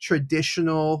in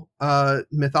traditional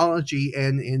mythology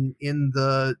and in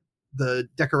the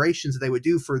decorations that they would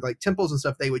do for like temples and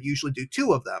stuff, they would usually do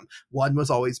two of them. One was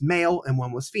always male and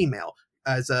one was female,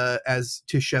 as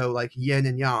to show like yin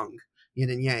and yang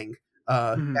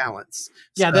balance.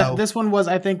 Yeah, so, this one was,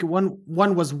 I think one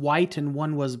was white and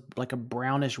one was like a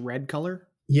brownish red color.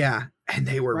 Yeah, and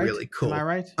they were really cool. Am I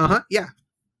right? Yeah.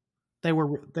 They were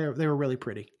really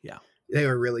pretty. Yeah. They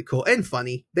were really cool and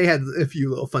funny. They had a few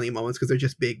little funny moments because they're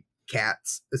just big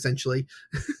cats, essentially.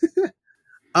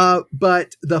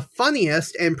 But the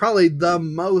funniest and probably the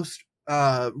most,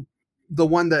 the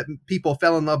one that people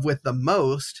fell in love with the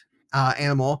most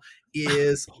animal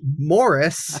is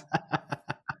Morris,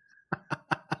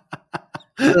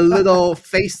 the little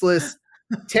faceless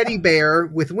teddy bear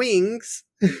with wings.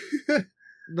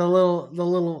 the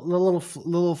little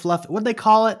fluffy. What'd they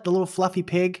call it? The little fluffy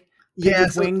pig.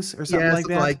 With wings or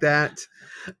something like that.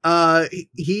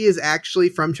 He is actually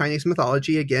from Chinese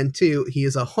mythology again too. He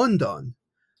is a Hundun,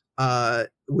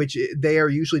 which they are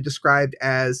usually described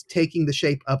as taking the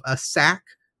shape of a sack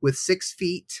with 6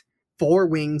 feet, 4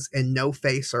 wings, and no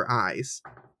face or eyes.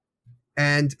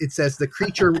 And it says the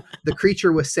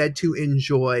creature was said to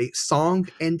enjoy song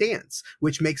and dance,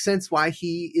 which makes sense why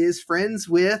he is friends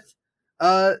with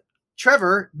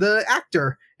Trevor, the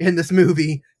actor in this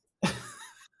movie.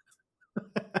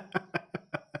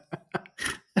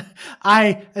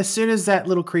 As soon as that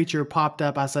little creature popped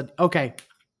up, I said, okay,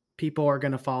 people are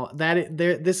going to fall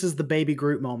this is the baby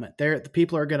Groot moment. The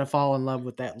people are going to fall in love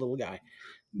with that little guy.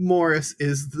 Morris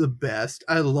is the best.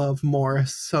 I love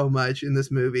Morris so much in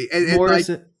this movie. And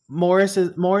Morris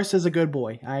is a good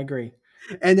boy. I agree.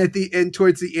 And at the end,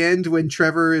 towards the end, when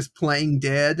Trevor is playing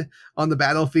dead on the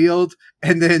battlefield,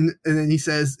 and then he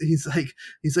says, he's like,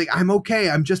 I'm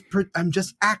okay. I'm just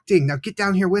acting. Now get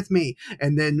down here with me.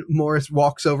 And then Morris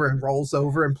walks over and rolls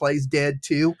over and plays dead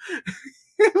too.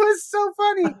 It was so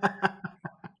funny.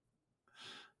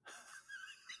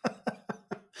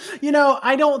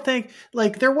 I don't think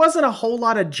there wasn't a whole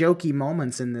lot of jokey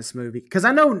moments in this movie, because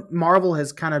I know Marvel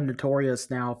is kind of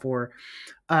notorious now for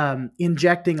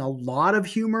injecting a lot of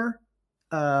humor,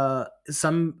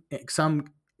 some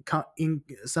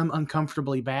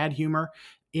uncomfortably bad humor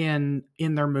in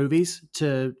their movies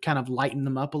to kind of lighten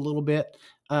them up a little bit.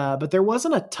 But there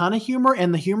wasn't a ton of humor,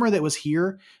 and the humor that was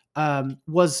here I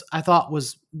thought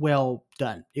was well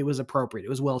done. It was appropriate. It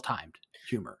was well timed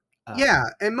humor. Yeah,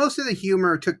 and most of the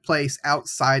humor took place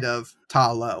outside of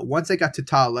Ta Lo. Once they got to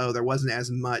Ta Lo, there wasn't as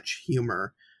much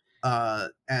humor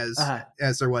as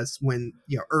there was when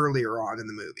earlier on in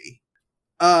the movie.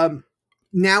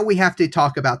 Now we have to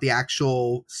talk about the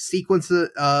actual sequences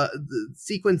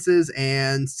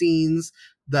and scenes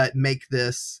that make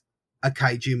this a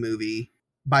kaiju movie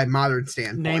by modern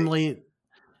standpoint.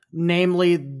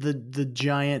 Namely the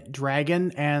giant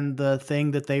dragon and the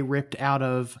thing that they ripped out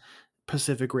of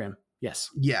Pacific Rim. Yes.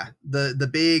 Yeah. The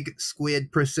big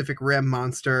squid Pacific Rim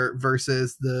monster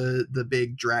versus the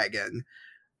big dragon.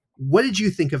 What did you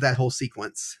think of that whole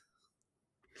sequence?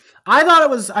 I thought it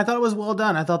was well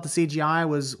done. I thought the CGI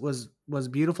was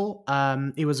beautiful.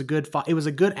 It was a good it was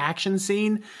a good action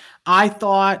scene. I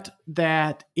thought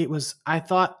it was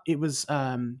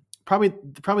probably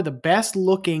the best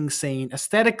looking scene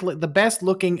aesthetically. The best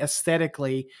looking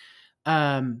aesthetically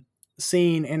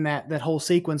scene in that whole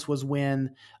sequence was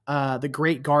when the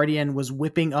Great Guardian was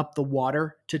whipping up the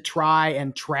water to try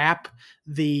and trap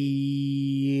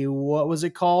what was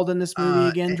it called in this movie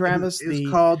again, Travis? It's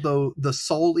called the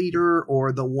Soul Eater,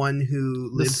 or the one who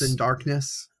lives in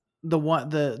darkness.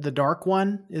 The dark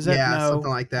one, is it? Yeah, no,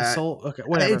 something like that. Okay,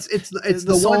 whatever. It's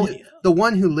the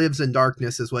one who lives in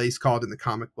darkness is what he's called in the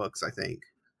comic books, I think.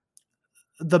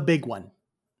 The big one.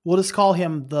 We'll just call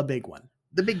him the big one.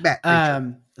 The big bat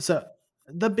creature. So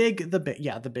the big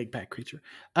bat creature.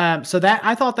 So that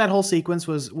I thought that whole sequence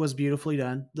was beautifully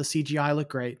done. The CGI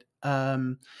looked great.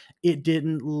 It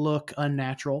didn't look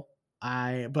unnatural.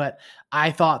 But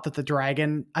I thought the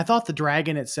dragon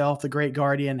itself, the Great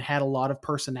Guardian, had a lot of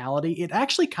personality. It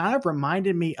actually kind of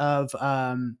reminded me of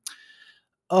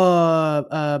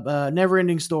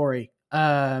Neverending Story.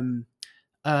 Falkor.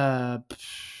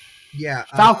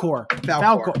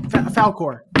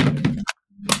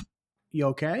 You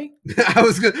okay?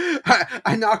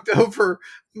 I knocked over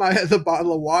the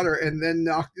bottle of water, and then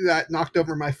knocked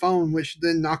over my phone, which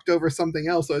then knocked over something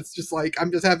else. So it's just like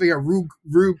I'm just having a Rube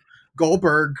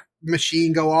Goldberg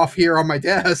machine go off here on my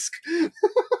desk.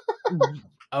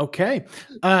 Okay.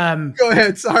 Go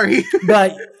ahead. Sorry.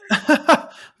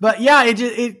 But yeah,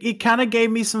 it kind of gave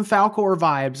me some Falkor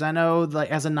vibes. I know, like,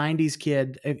 as a 90s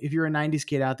kid, if you're a 90s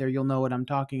kid out there, you'll know what I'm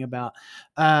talking about.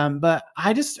 But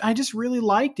I just really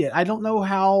liked it. I don't know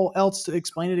how else to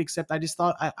explain it, except I just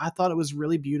thought, I thought it was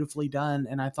really beautifully done.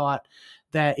 And I thought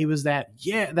that it was that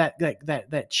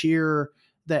cheer,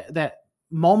 that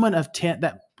moment of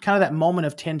that moment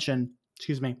of tension,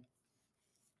 excuse me.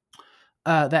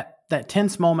 That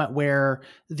tense moment where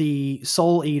the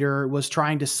Soul Eater was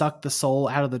trying to suck the soul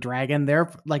out of the dragon there,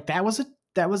 like that was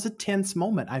a tense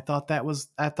moment. I thought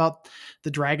the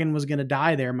dragon was going to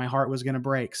die there. My heart was going to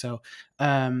break. So,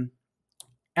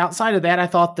 outside of that, I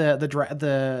thought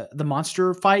the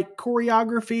monster fight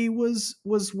choreography was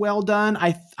well done.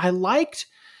 I liked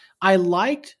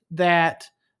that,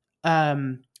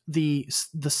 the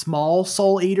small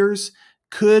Soul Eaters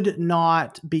could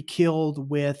not be killed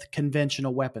with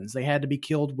conventional weapons. They had to be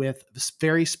killed with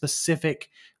very specific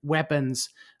weapons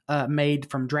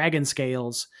made from dragon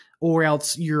scales, or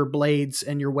else your blades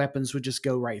and your weapons would just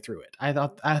go right through it. I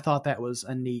thought that was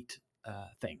a neat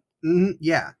thing. Mm-hmm.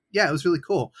 Yeah, it was really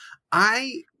cool.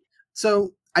 I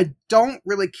don't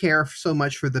really care so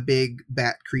much for the big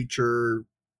bat creature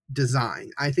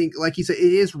design. I think, like you said,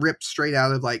 it is ripped straight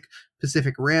out of like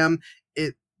Pacific Rim.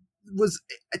 It was,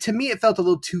 to me, it felt a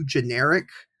little too generic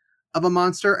of a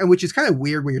monster, and which is kind of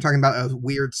weird when you're talking about a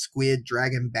weird squid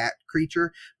dragon bat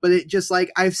creature. But it just,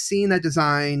 like, I've seen that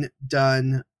design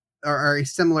done, or a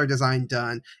similar design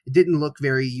done. It didn't look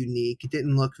very unique. It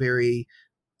didn't look very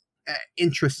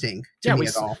interesting to me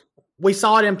at all. We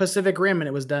saw it in Pacific Rim, and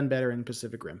it was done better in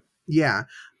Pacific Rim. Yeah.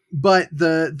 But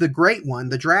the great one,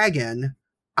 the dragon,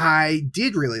 I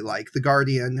did really like the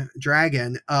Guardian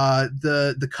Dragon.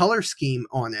 The color scheme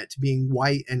on it being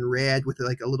white and red with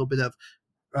like a little bit of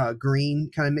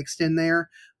green kind of mixed in there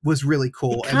was really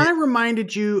cool. It kind of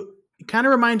reminds you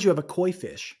of a koi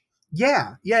fish.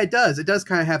 Yeah, it does. It does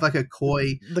kind of have like a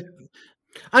koi.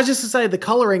 I was just to say the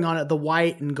coloring on it, the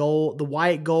white,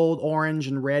 gold, orange,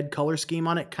 and red color scheme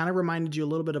on it kind of reminded you a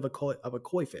little bit of a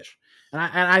koi fish.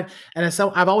 I've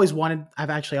actually always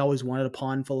wanted a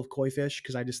pond full of koi fish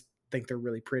because I just think they're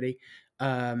really pretty.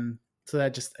 So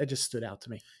it just stood out to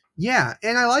me. Yeah,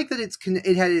 and I like that it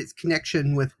had its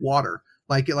connection with water.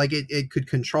 Like it could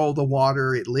control the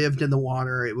water. It lived in the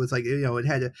water. It was like, it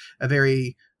had a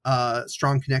very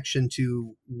strong connection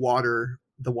to water,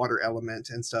 the water element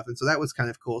and stuff. And so that was kind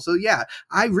of cool. So yeah,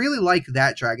 I really like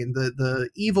that dragon. The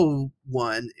evil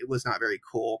one, it was not very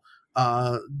cool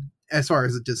as far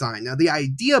as the design. Now the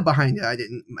idea behind it, I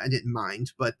didn't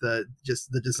mind, but the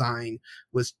design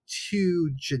was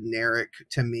too generic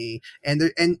to me. And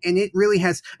it really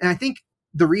has, and I think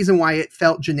the reason why it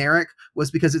felt generic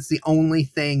was because it's the only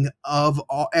thing of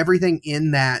everything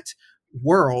in that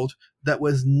world that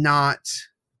was not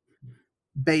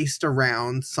based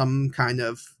around some kind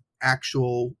of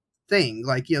actual thing.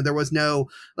 Like, there was no,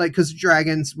 like, because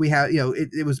dragons, we have,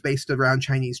 it was based around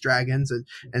Chinese dragons,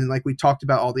 and like we talked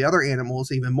about, all the other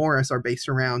animals, even Morris, are based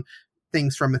around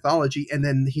things from mythology. And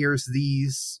then here's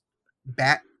these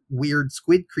weird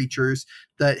squid creatures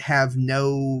that have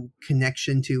no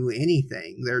connection to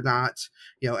anything. They're not,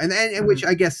 and which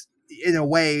I guess in a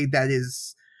way that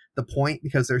is the point,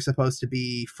 because they're supposed to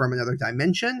be from another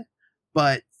dimension,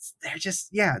 but they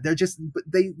just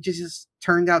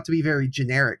turned out to be very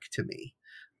generic to me.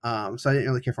 So I didn't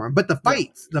really care for them. But the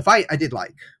fight I did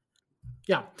like.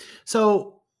 Yeah.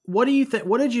 So what do you think?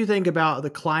 What did you think about the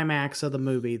climax of the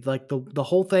movie? Like the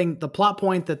whole thing, the plot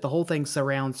point that the whole thing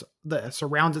surrounds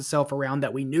itself around,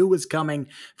 that we knew was coming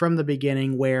from the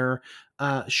beginning, where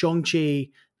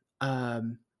Shang-Chi,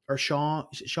 or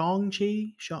Shang-Chi,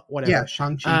 whatever. Yeah,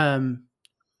 Shang-Chi.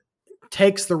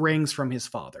 Takes the rings from his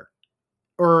father.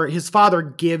 Or his father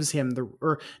gives him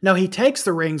he takes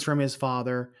the rings from his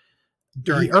father.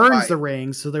 He earns the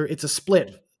rings, so it's a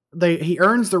split. He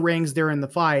earns the rings during the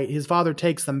fight. His father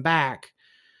takes them back,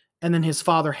 and then his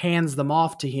father hands them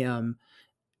off to him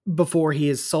before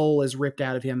his soul is ripped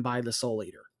out of him by the Soul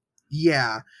Eater.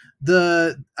 Yeah,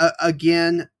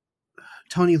 again,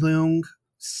 Tony Leung,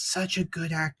 such a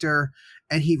good actor,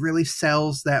 and he really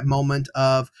sells that moment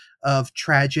of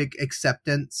tragic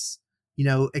acceptance.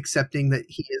 Accepting that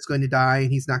he is going to die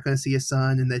and he's not going to see his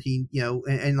son, and that he,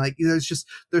 and like,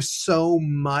 there's so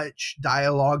much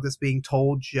dialogue that's being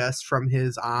told just from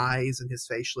his eyes and his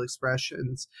facial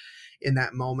expressions in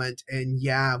that moment. And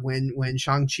yeah, when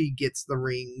Shang-Chi gets the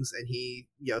rings and he,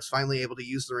 is finally able to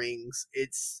use the rings,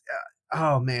 it's,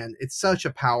 oh man, it's such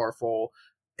a powerful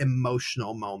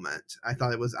emotional moment. I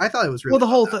thought it was really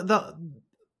well,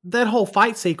 that whole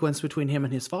fight sequence between him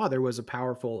and his father was a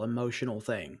powerful emotional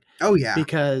thing. Oh yeah.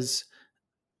 Because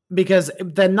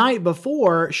the night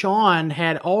before, Sean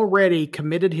had already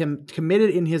committed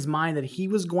in his mind that he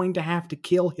was going to have to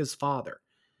kill his father.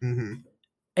 Mm-hmm.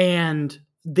 And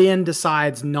then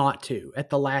decides not to at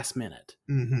the last minute.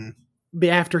 Mm-hmm.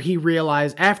 After he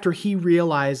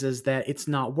realizes that it's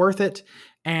not worth it,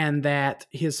 and that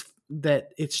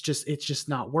it's just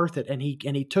not worth it. And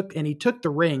he took the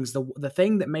rings, the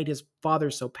thing that made his father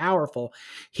so powerful.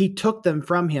 He took them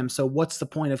from him. So what's the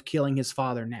point of killing his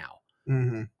father now?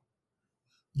 Mm-hmm.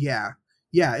 Yeah.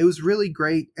 It was really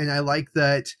great. And I like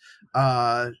that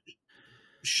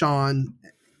Sean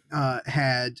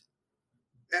had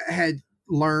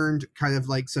learned kind of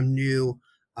like some new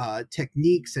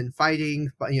techniques in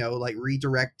fighting, but like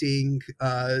redirecting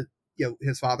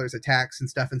his father's attacks and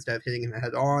stuff instead of hitting him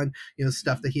head on,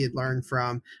 stuff that he had learned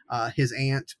from his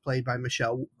aunt, played by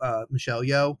Michelle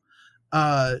Yeoh.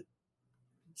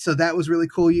 So that was really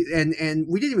cool. And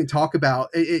we didn't even talk about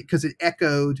it because it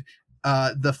echoed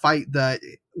the fight that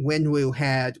Wenwu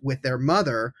had with their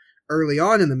mother early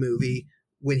on in the movie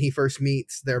when he first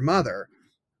meets their mother.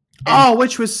 And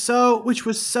which was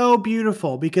so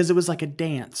beautiful, because it was like a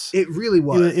dance. It really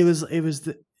was.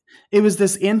 It was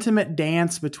this intimate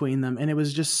dance between them, and it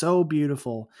was just so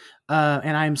beautiful.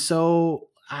 And I'm so,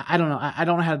 I don't know. I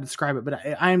don't know how to describe it, but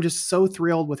I am just so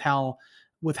thrilled with how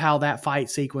that fight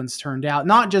sequence turned out.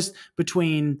 Not just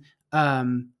between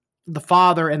the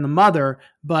father and the mother,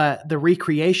 but the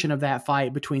recreation of that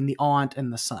fight between the aunt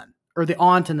and the son. or the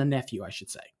aunt and the nephew, I should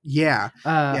say. Yeah.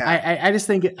 I just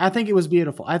think I think it was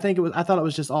beautiful. I thought it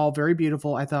was just all very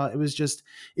beautiful. I thought it was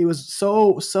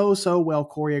so well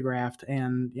choreographed,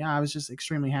 and yeah, I was just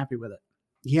extremely happy with it.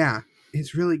 Yeah,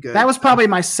 it's really good. That was probably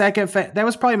my second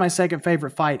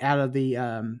favorite fight out of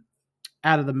the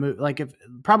movie. Like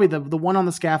probably the one on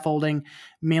the scaffolding,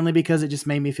 mainly because it just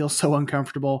made me feel so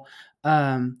uncomfortable.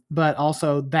 But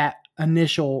also that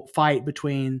initial fight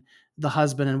between the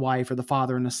husband and wife, or the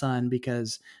father and the son,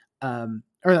 because or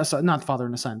not the father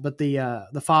and the son, but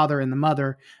the father and the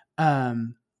mother,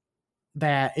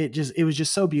 that it was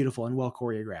just so beautiful and well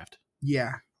choreographed.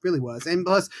 Yeah, really was. And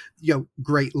plus,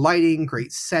 great lighting,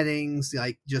 great settings,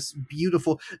 like just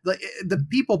beautiful. The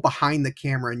people behind the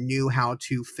camera knew how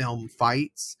to film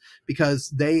fights, because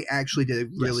they actually did a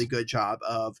really good job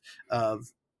of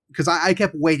because I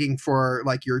kept waiting for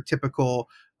like your typical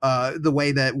the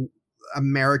way that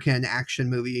American action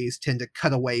movies tend to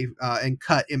cut away and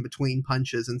cut in between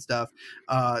punches and stuff.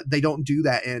 They don't do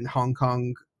that in Hong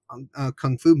Kong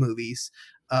kung fu movies.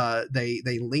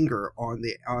 They linger on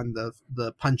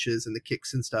the punches and the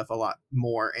kicks and stuff a lot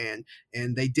more, and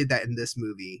they did that in this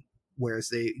movie. Whereas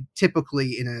they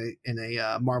typically in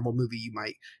a Marvel movie, you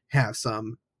might have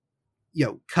some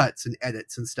cuts and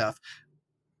edits and stuff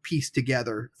pieced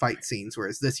together fight scenes,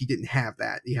 whereas this, you didn't have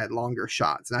that. You had longer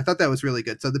shots, and I thought that was really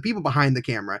good. So the people behind the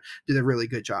camera did a really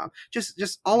good job.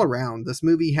 Just all around, this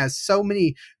movie has so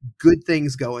many good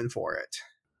things going for it.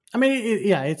 I mean,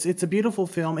 it's a beautiful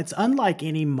film. It's unlike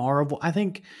any Marvel. I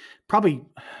think probably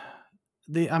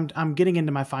I'm getting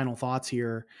into my final thoughts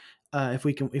here. If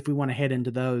we want to head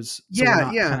into those, so we're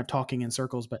not kind of talking in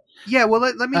circles, but well,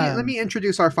 let me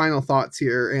introduce our final thoughts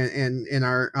here in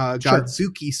our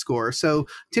Godzooky score. So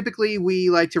typically we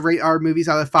like to rate our movies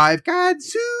out of 5 Godzookis,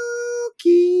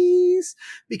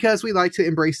 because we like to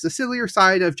embrace the sillier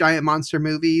side of giant monster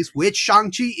movies, which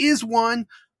Shang-Chi is one.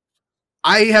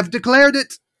 I have declared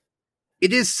it.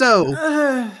 It is so,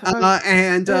 I'll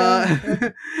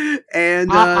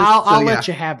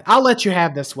let you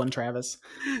have this one, Travis.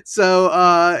 So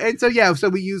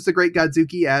we use the Great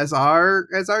Godzooky as our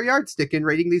yardstick in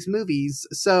rating these movies.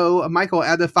 So Michael,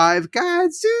 out of 5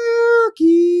 Godzookis,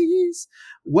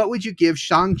 what would you give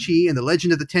Shang-Chi and the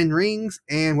Legend of the Ten Rings,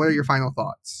 and what are your final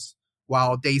thoughts?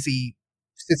 While Daisy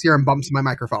sits here and bumps my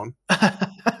microphone.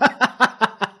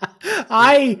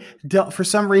 For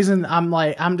some reason,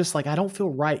 I'm just like, I don't feel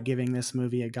right giving this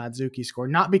movie a Godzooky score.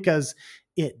 Not because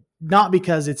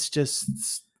it's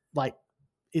just like,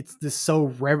 it's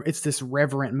this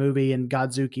reverent movie and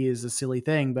Godzooky is a silly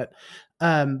thing, but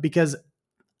because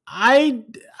I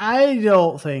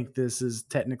don't think this is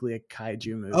technically a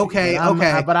kaiju movie. Okay.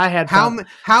 But I had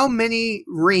how many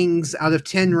rings out of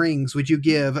 10 rings would you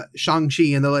give Shang-Chi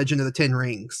and the Legend of the Ten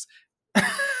Rings?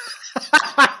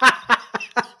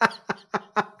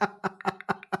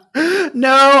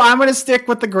 No, I'm going to stick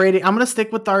with the grading. I'm going to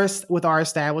stick with our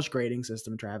established grading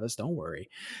system, Travis. Don't worry.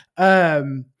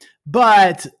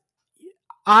 But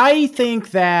I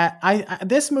think that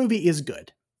this movie is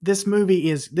good. This movie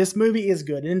is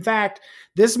good. In fact,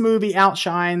 this movie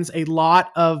outshines a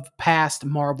lot of past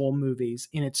Marvel movies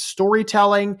in its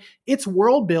storytelling, its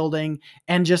world building,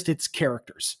 and just its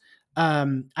characters.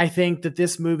 I think that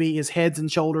this movie is heads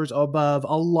and shoulders above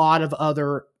a lot of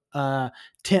other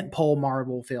tentpole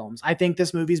Marvel films. I think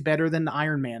this movie's better than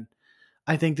Iron Man.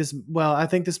 I think this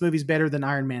movie's better than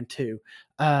Iron Man 2.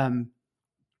 I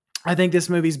think this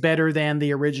movie's better than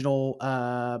the original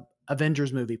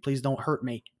Avengers movie. Please don't hurt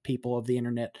me, people of the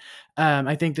internet.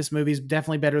 I think this movie's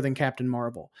definitely better than Captain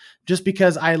Marvel, just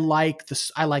because I like the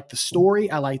story,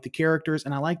 I like the characters,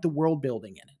 and I like the world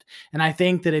building in it. And I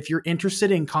think that if you're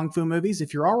interested in kung fu movies,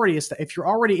 if you're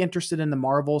already interested in the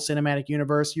Marvel Cinematic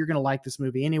Universe, you're going to like this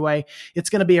movie anyway. It's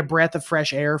going to be a breath of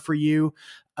fresh air for you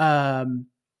among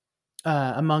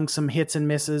some hits and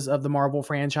misses of the Marvel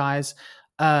franchise.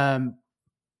 And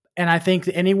I think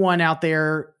that anyone out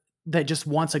there that just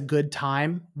wants a good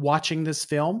time watching this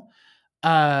film,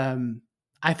 I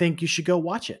think you should go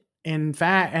watch it. In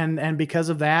fact, and because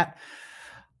of that,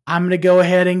 I'm going to go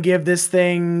ahead and give this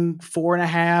thing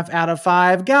 4.5 out of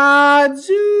 5 Godzookies,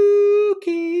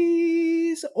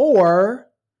 or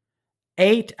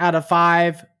 8 out of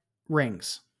 5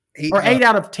 rings, 8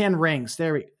 out of 10 rings.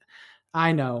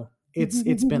 I know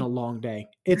it's been a long day.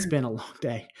 It's been a long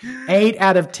day. 8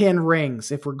 out of 10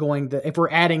 rings. If we're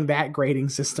adding that grading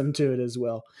system to it as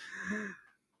well.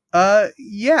 I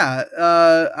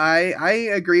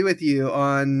agree with you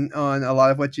on a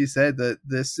lot of what you said, that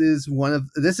this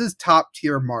is top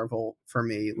tier Marvel for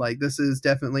me. Like, this is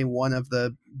definitely one of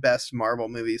the best Marvel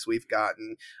movies we've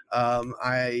gotten.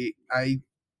 I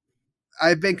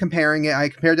I've been comparing it. I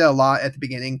compared it a lot at the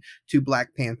beginning to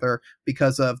Black Panther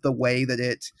because of the way that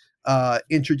it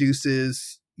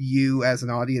introduces you as an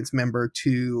audience member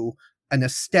to an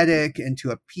aesthetic and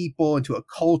to a people and to a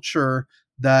culture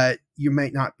that you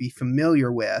might not be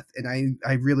familiar with. And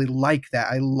I really like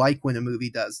that. I like when a movie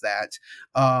does that.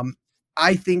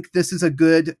 I think this is a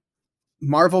good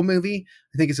Marvel movie.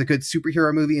 I think it's a good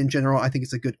superhero movie in general. I think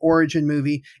it's a good origin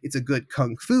movie. It's a good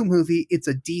kung fu movie. It's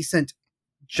a decent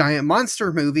giant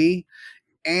monster movie.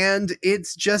 And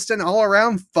it's just an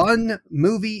all-around fun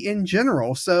movie in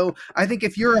general. So I think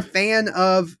if you're a fan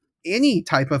of any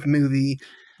type of movie,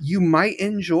 you might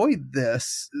enjoy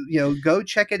this. Go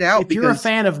check it out. If you're a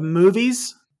fan of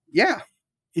movies, yeah.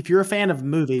 If you're a fan of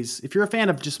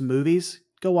just movies,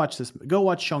 go watch this. Go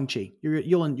watch Shang-Chi.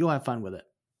 You'll have fun with it.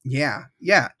 Yeah.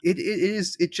 It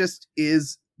is. It just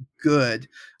is good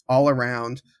all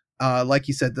around. Like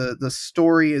you said, the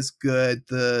story is good.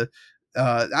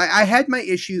 I had my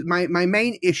issues. My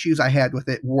main issues I had with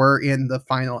it were in the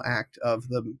final act of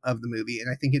the movie,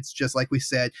 and I think it's just like we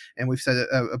said, and we've said it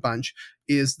a bunch,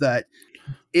 is that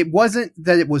it wasn't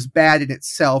that it was bad in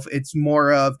itself. It's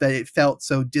more of that it felt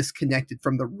so disconnected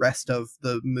from the rest of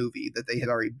the movie that they had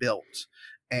already built.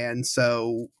 And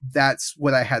so that's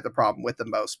what I had the problem with the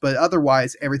most. But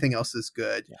otherwise, everything else is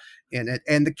good in it.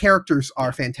 And the characters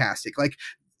are fantastic. Like,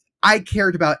 I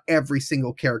cared about every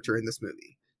single character in this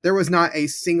movie. There was not a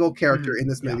single character in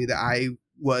this movie that I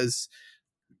was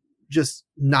just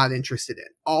not interested in.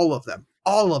 All of them,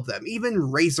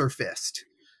 even Razor Fist.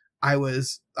 I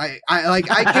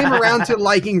came around to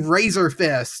liking Razor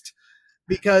Fist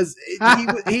because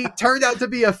he turned out to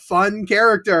be a fun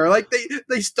character. Like,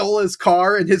 they stole his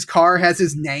car and his car has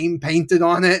his name painted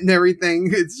on it and everything.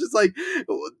 It's just like,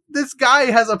 this guy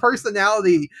has a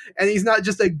personality and he's not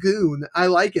just a goon. I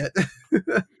like it.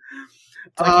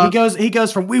 He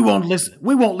goes from we won't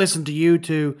listen to you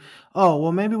to, oh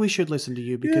well, maybe we should listen to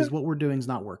you because what we're doing is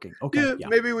not working. Okay,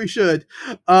 maybe we should.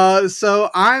 So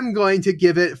I'm going to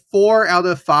give it 4 out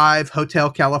of 5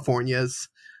 Hotel Californias.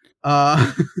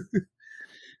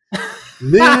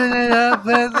 Living it up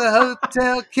at the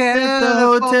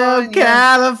Hotel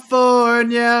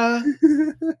California.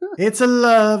 It's a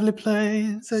lovely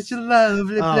place. Such a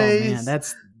lovely place. Oh man,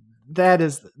 that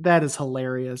is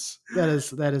hilarious. That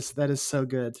is so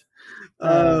good.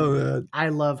 Oh man. I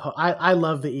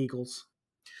love the Eagles.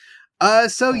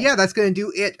 So yeah, that's going to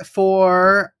do it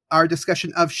for our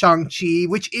discussion of Shang-Chi,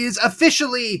 which is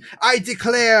officially, I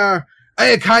declare,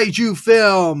 a kaiju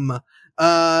film.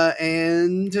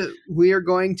 And we are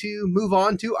going to move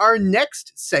on to our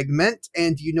next segment.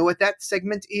 And do you know what that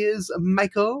segment is,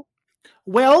 Michael?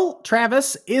 Well,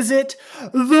 Travis, is it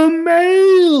the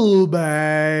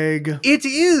mailbag? It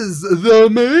is the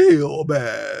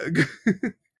mailbag.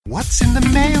 What's in the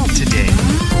mail today?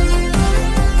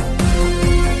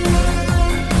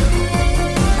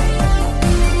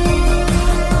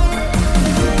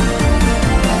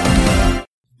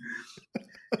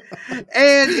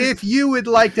 And if you would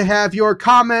like to have your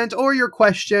comment or your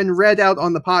question read out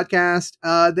on the podcast,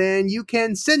 then you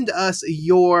can send us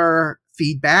your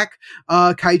feedback,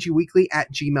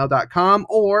 kaijuweekly@gmail.com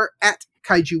or at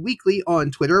Kaiju Weekly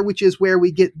on Twitter, which is where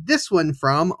we get this one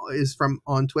from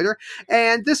on Twitter.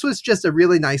 And this was just a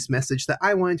really nice message that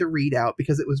I wanted to read out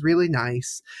because it was really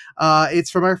nice. It's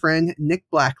from our friend Nick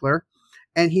Blackler.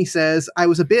 And he says, I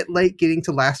was a bit late getting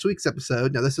to last week's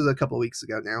episode. Now, this was a couple of weeks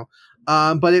ago now.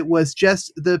 But it was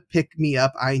just the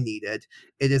pick-me-up I needed.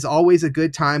 It is always a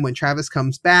good time when Travis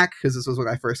comes back, because this was when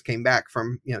I first came back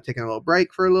from, taking a little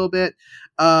break for a little bit.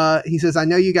 He says, I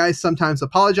know you guys sometimes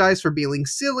apologize for being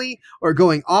silly or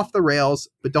going off the rails,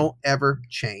 but don't ever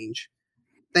change.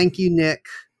 Thank you, Nick,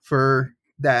 for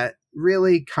that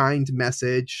really kind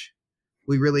message.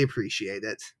 We really appreciate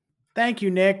it. Thank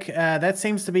you, Nick. That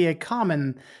seems to be a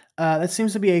common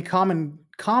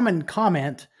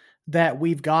comment that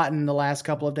we've gotten the last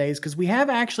couple of days, because we have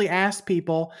actually asked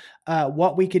people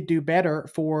what we could do better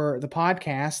for the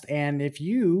podcast. And if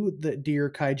you, the dear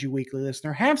Kaiju Weekly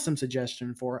listener, have some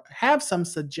suggestions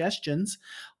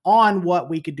on what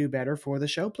we could do better for the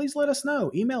show, please let us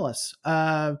know. Email us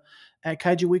at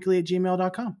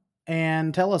kaijuweekly@gmail.com.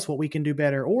 and tell us what we can do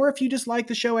better. Or if you just like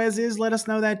the show as is, let us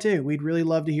know that too. We'd really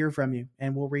love to hear from you,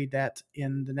 and we'll read that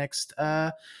in the next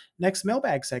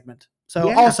mailbag segment.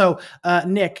 So Also,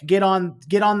 Nick, get on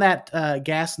that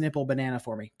gas nipple banana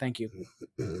for me. Thank you.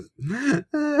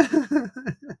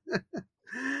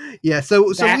 Yeah.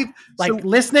 So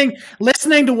listening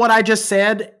to what I just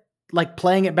said, like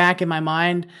playing it back in my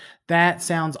mind, that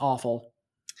sounds awful.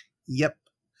 Yep.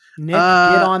 Nick,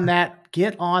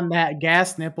 get on that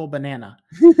gas nipple banana.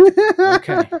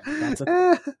 Okay.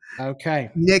 Okay.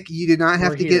 Nick, you do not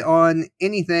have to get on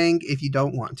anything if you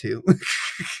don't want to.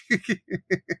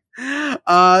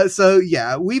 So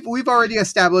yeah, we've already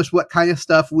established what kind of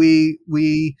stuff we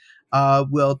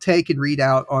will take and read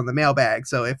out on the mailbag.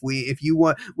 So if you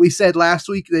want, we said last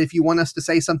week that if you want us to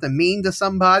say something mean to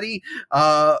somebody,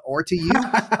 or to you,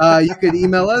 you can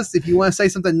email us. If you want to say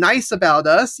something nice about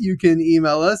us, you can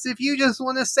email us. If you just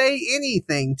want to say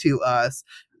anything to us,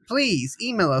 please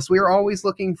email us. We are always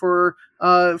looking for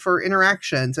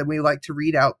interactions, and we like to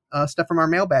read out stuff from our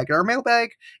mailbag. And our mailbag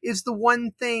is the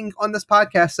one thing on this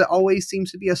podcast that always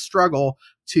seems to be a struggle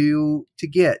to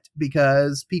get,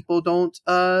 because people don't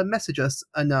message us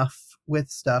enough with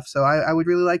stuff. So I would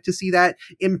really like to see that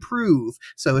improve.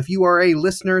 So if you are a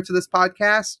listener to this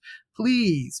podcast,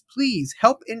 please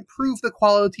help improve the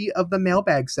quality of the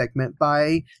mailbag segment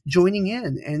by joining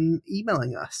in and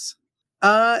emailing us.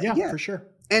 Yeah, for sure.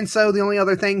 And so the only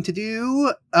other thing to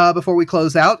do before we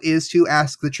close out is to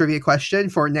ask the trivia question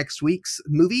for next week's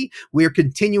movie. We're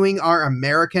continuing our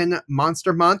American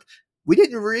Monster Month. We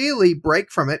didn't really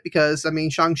break from it because, I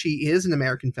mean, Shang-Chi is an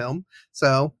American film.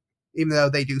 So even though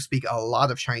they do speak a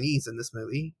lot of Chinese in this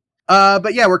movie.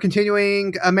 But yeah, we're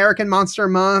continuing American Monster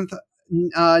Month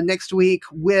next week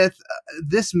with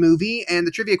this movie, and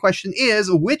the trivia question is,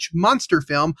 which monster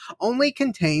film only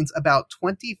contains about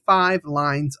 25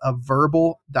 lines of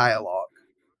verbal dialogue?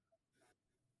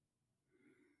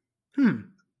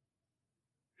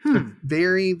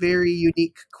 Very, very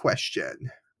unique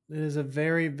question. It is a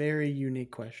very, very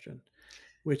unique question,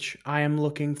 which I am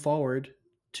looking forward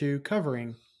to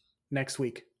covering next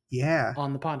week. Yeah.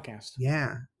 On the podcast.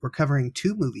 Yeah. We're covering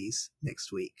 2 movies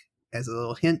next week as a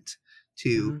little hint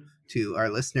to our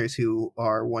listeners who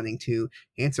are wanting to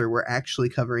answer. We're actually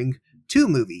covering 2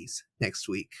 movies next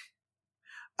week.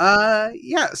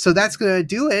 Yeah, so that's going to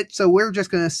do it. So we're just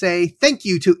going to say thank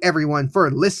you to everyone for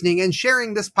listening and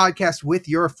sharing this podcast with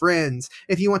your friends.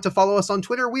 If you want to follow us on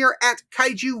Twitter, we are at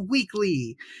Kaiju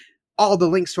Weekly. All the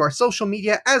links to our social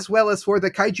media, as well as for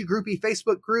the Kaiju Groupie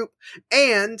Facebook group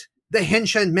and the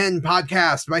Henshin Men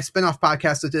podcast, my spinoff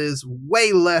podcast that is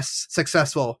way less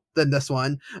successful than this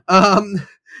one,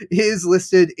 is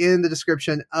listed in the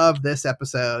description of this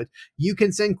episode. You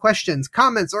can send questions,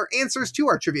 comments, or answers to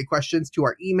our trivia questions to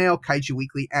our email,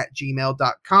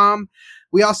 kaijuweekly@gmail.com.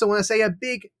 We also want to say a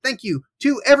big thank you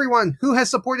to everyone who has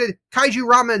supported Kaiju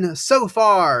Ramen so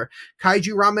far.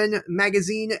 Kaiju Ramen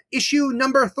magazine issue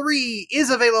number 3 is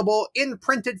available in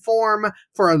printed form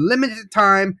for a limited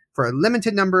time for a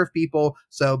limited number of people.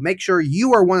 So make sure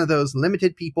you are one of those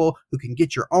limited people who can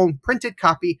get your own printed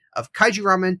copy of Kaiju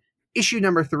Ramen issue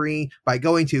number 3 by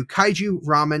going to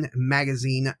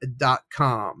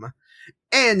kaijuramenmagazine.com.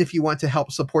 And if you want to help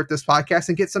support this podcast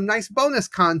and get some nice bonus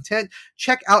content,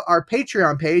 check out our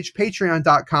Patreon page,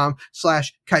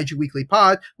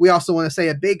 patreon.com/kaijuweeklypod. We also want to say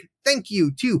a big thank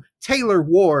you to Taylor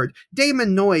Ward,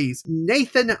 Damon Noyes,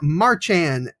 Nathan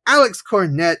Marchand, Alex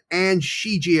Cornett, and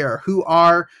Shijir, who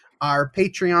are our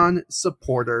Patreon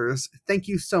supporters. Thank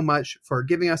you so much for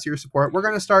giving us your support. We're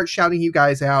going to start shouting you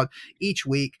guys out each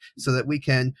week so that we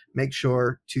can make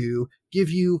sure to give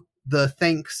you the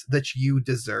thanks that you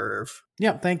deserve.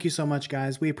 Yeah, thank you so much,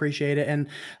 guys. We appreciate it. And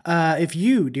if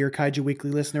you, dear Kaiju Weekly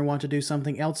listener, want to do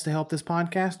something else to help this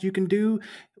podcast,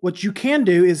 what you can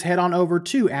do is head on over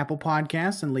to Apple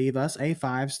Podcasts and leave us a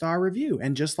 5-star review.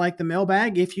 And just like the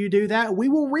mailbag, if you do that, we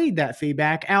will read that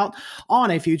feedback out on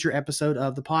a future episode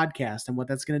of the podcast. And what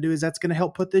that's going to do is that's going to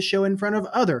help put this show in front of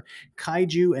other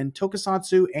kaiju and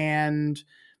tokusatsu and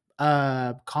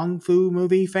kung fu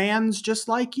movie fans just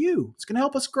like you. It's going to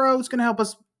help us grow. It's going to help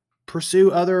us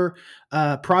pursue other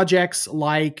projects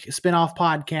like spin-off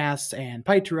podcasts and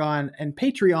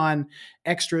Patreon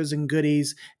extras and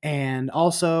goodies, and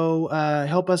also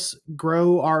help us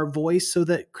grow our voice so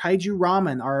that Kaiju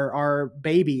Ramen, our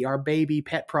baby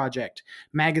pet project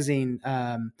magazine,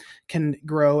 can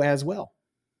grow as well.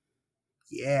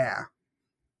 Yeah.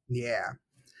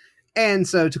 And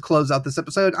so to close out this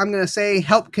episode, I'm going to say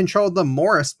help control the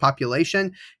Morris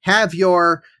population. Have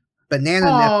your banana...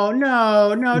 Oh,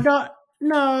 no,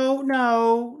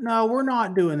 we're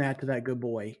not doing that to that good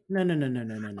boy. No.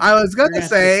 I was going to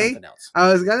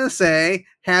say,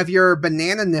 have your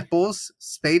banana nipples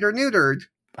spayed or neutered.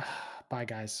 Bye,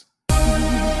 guys.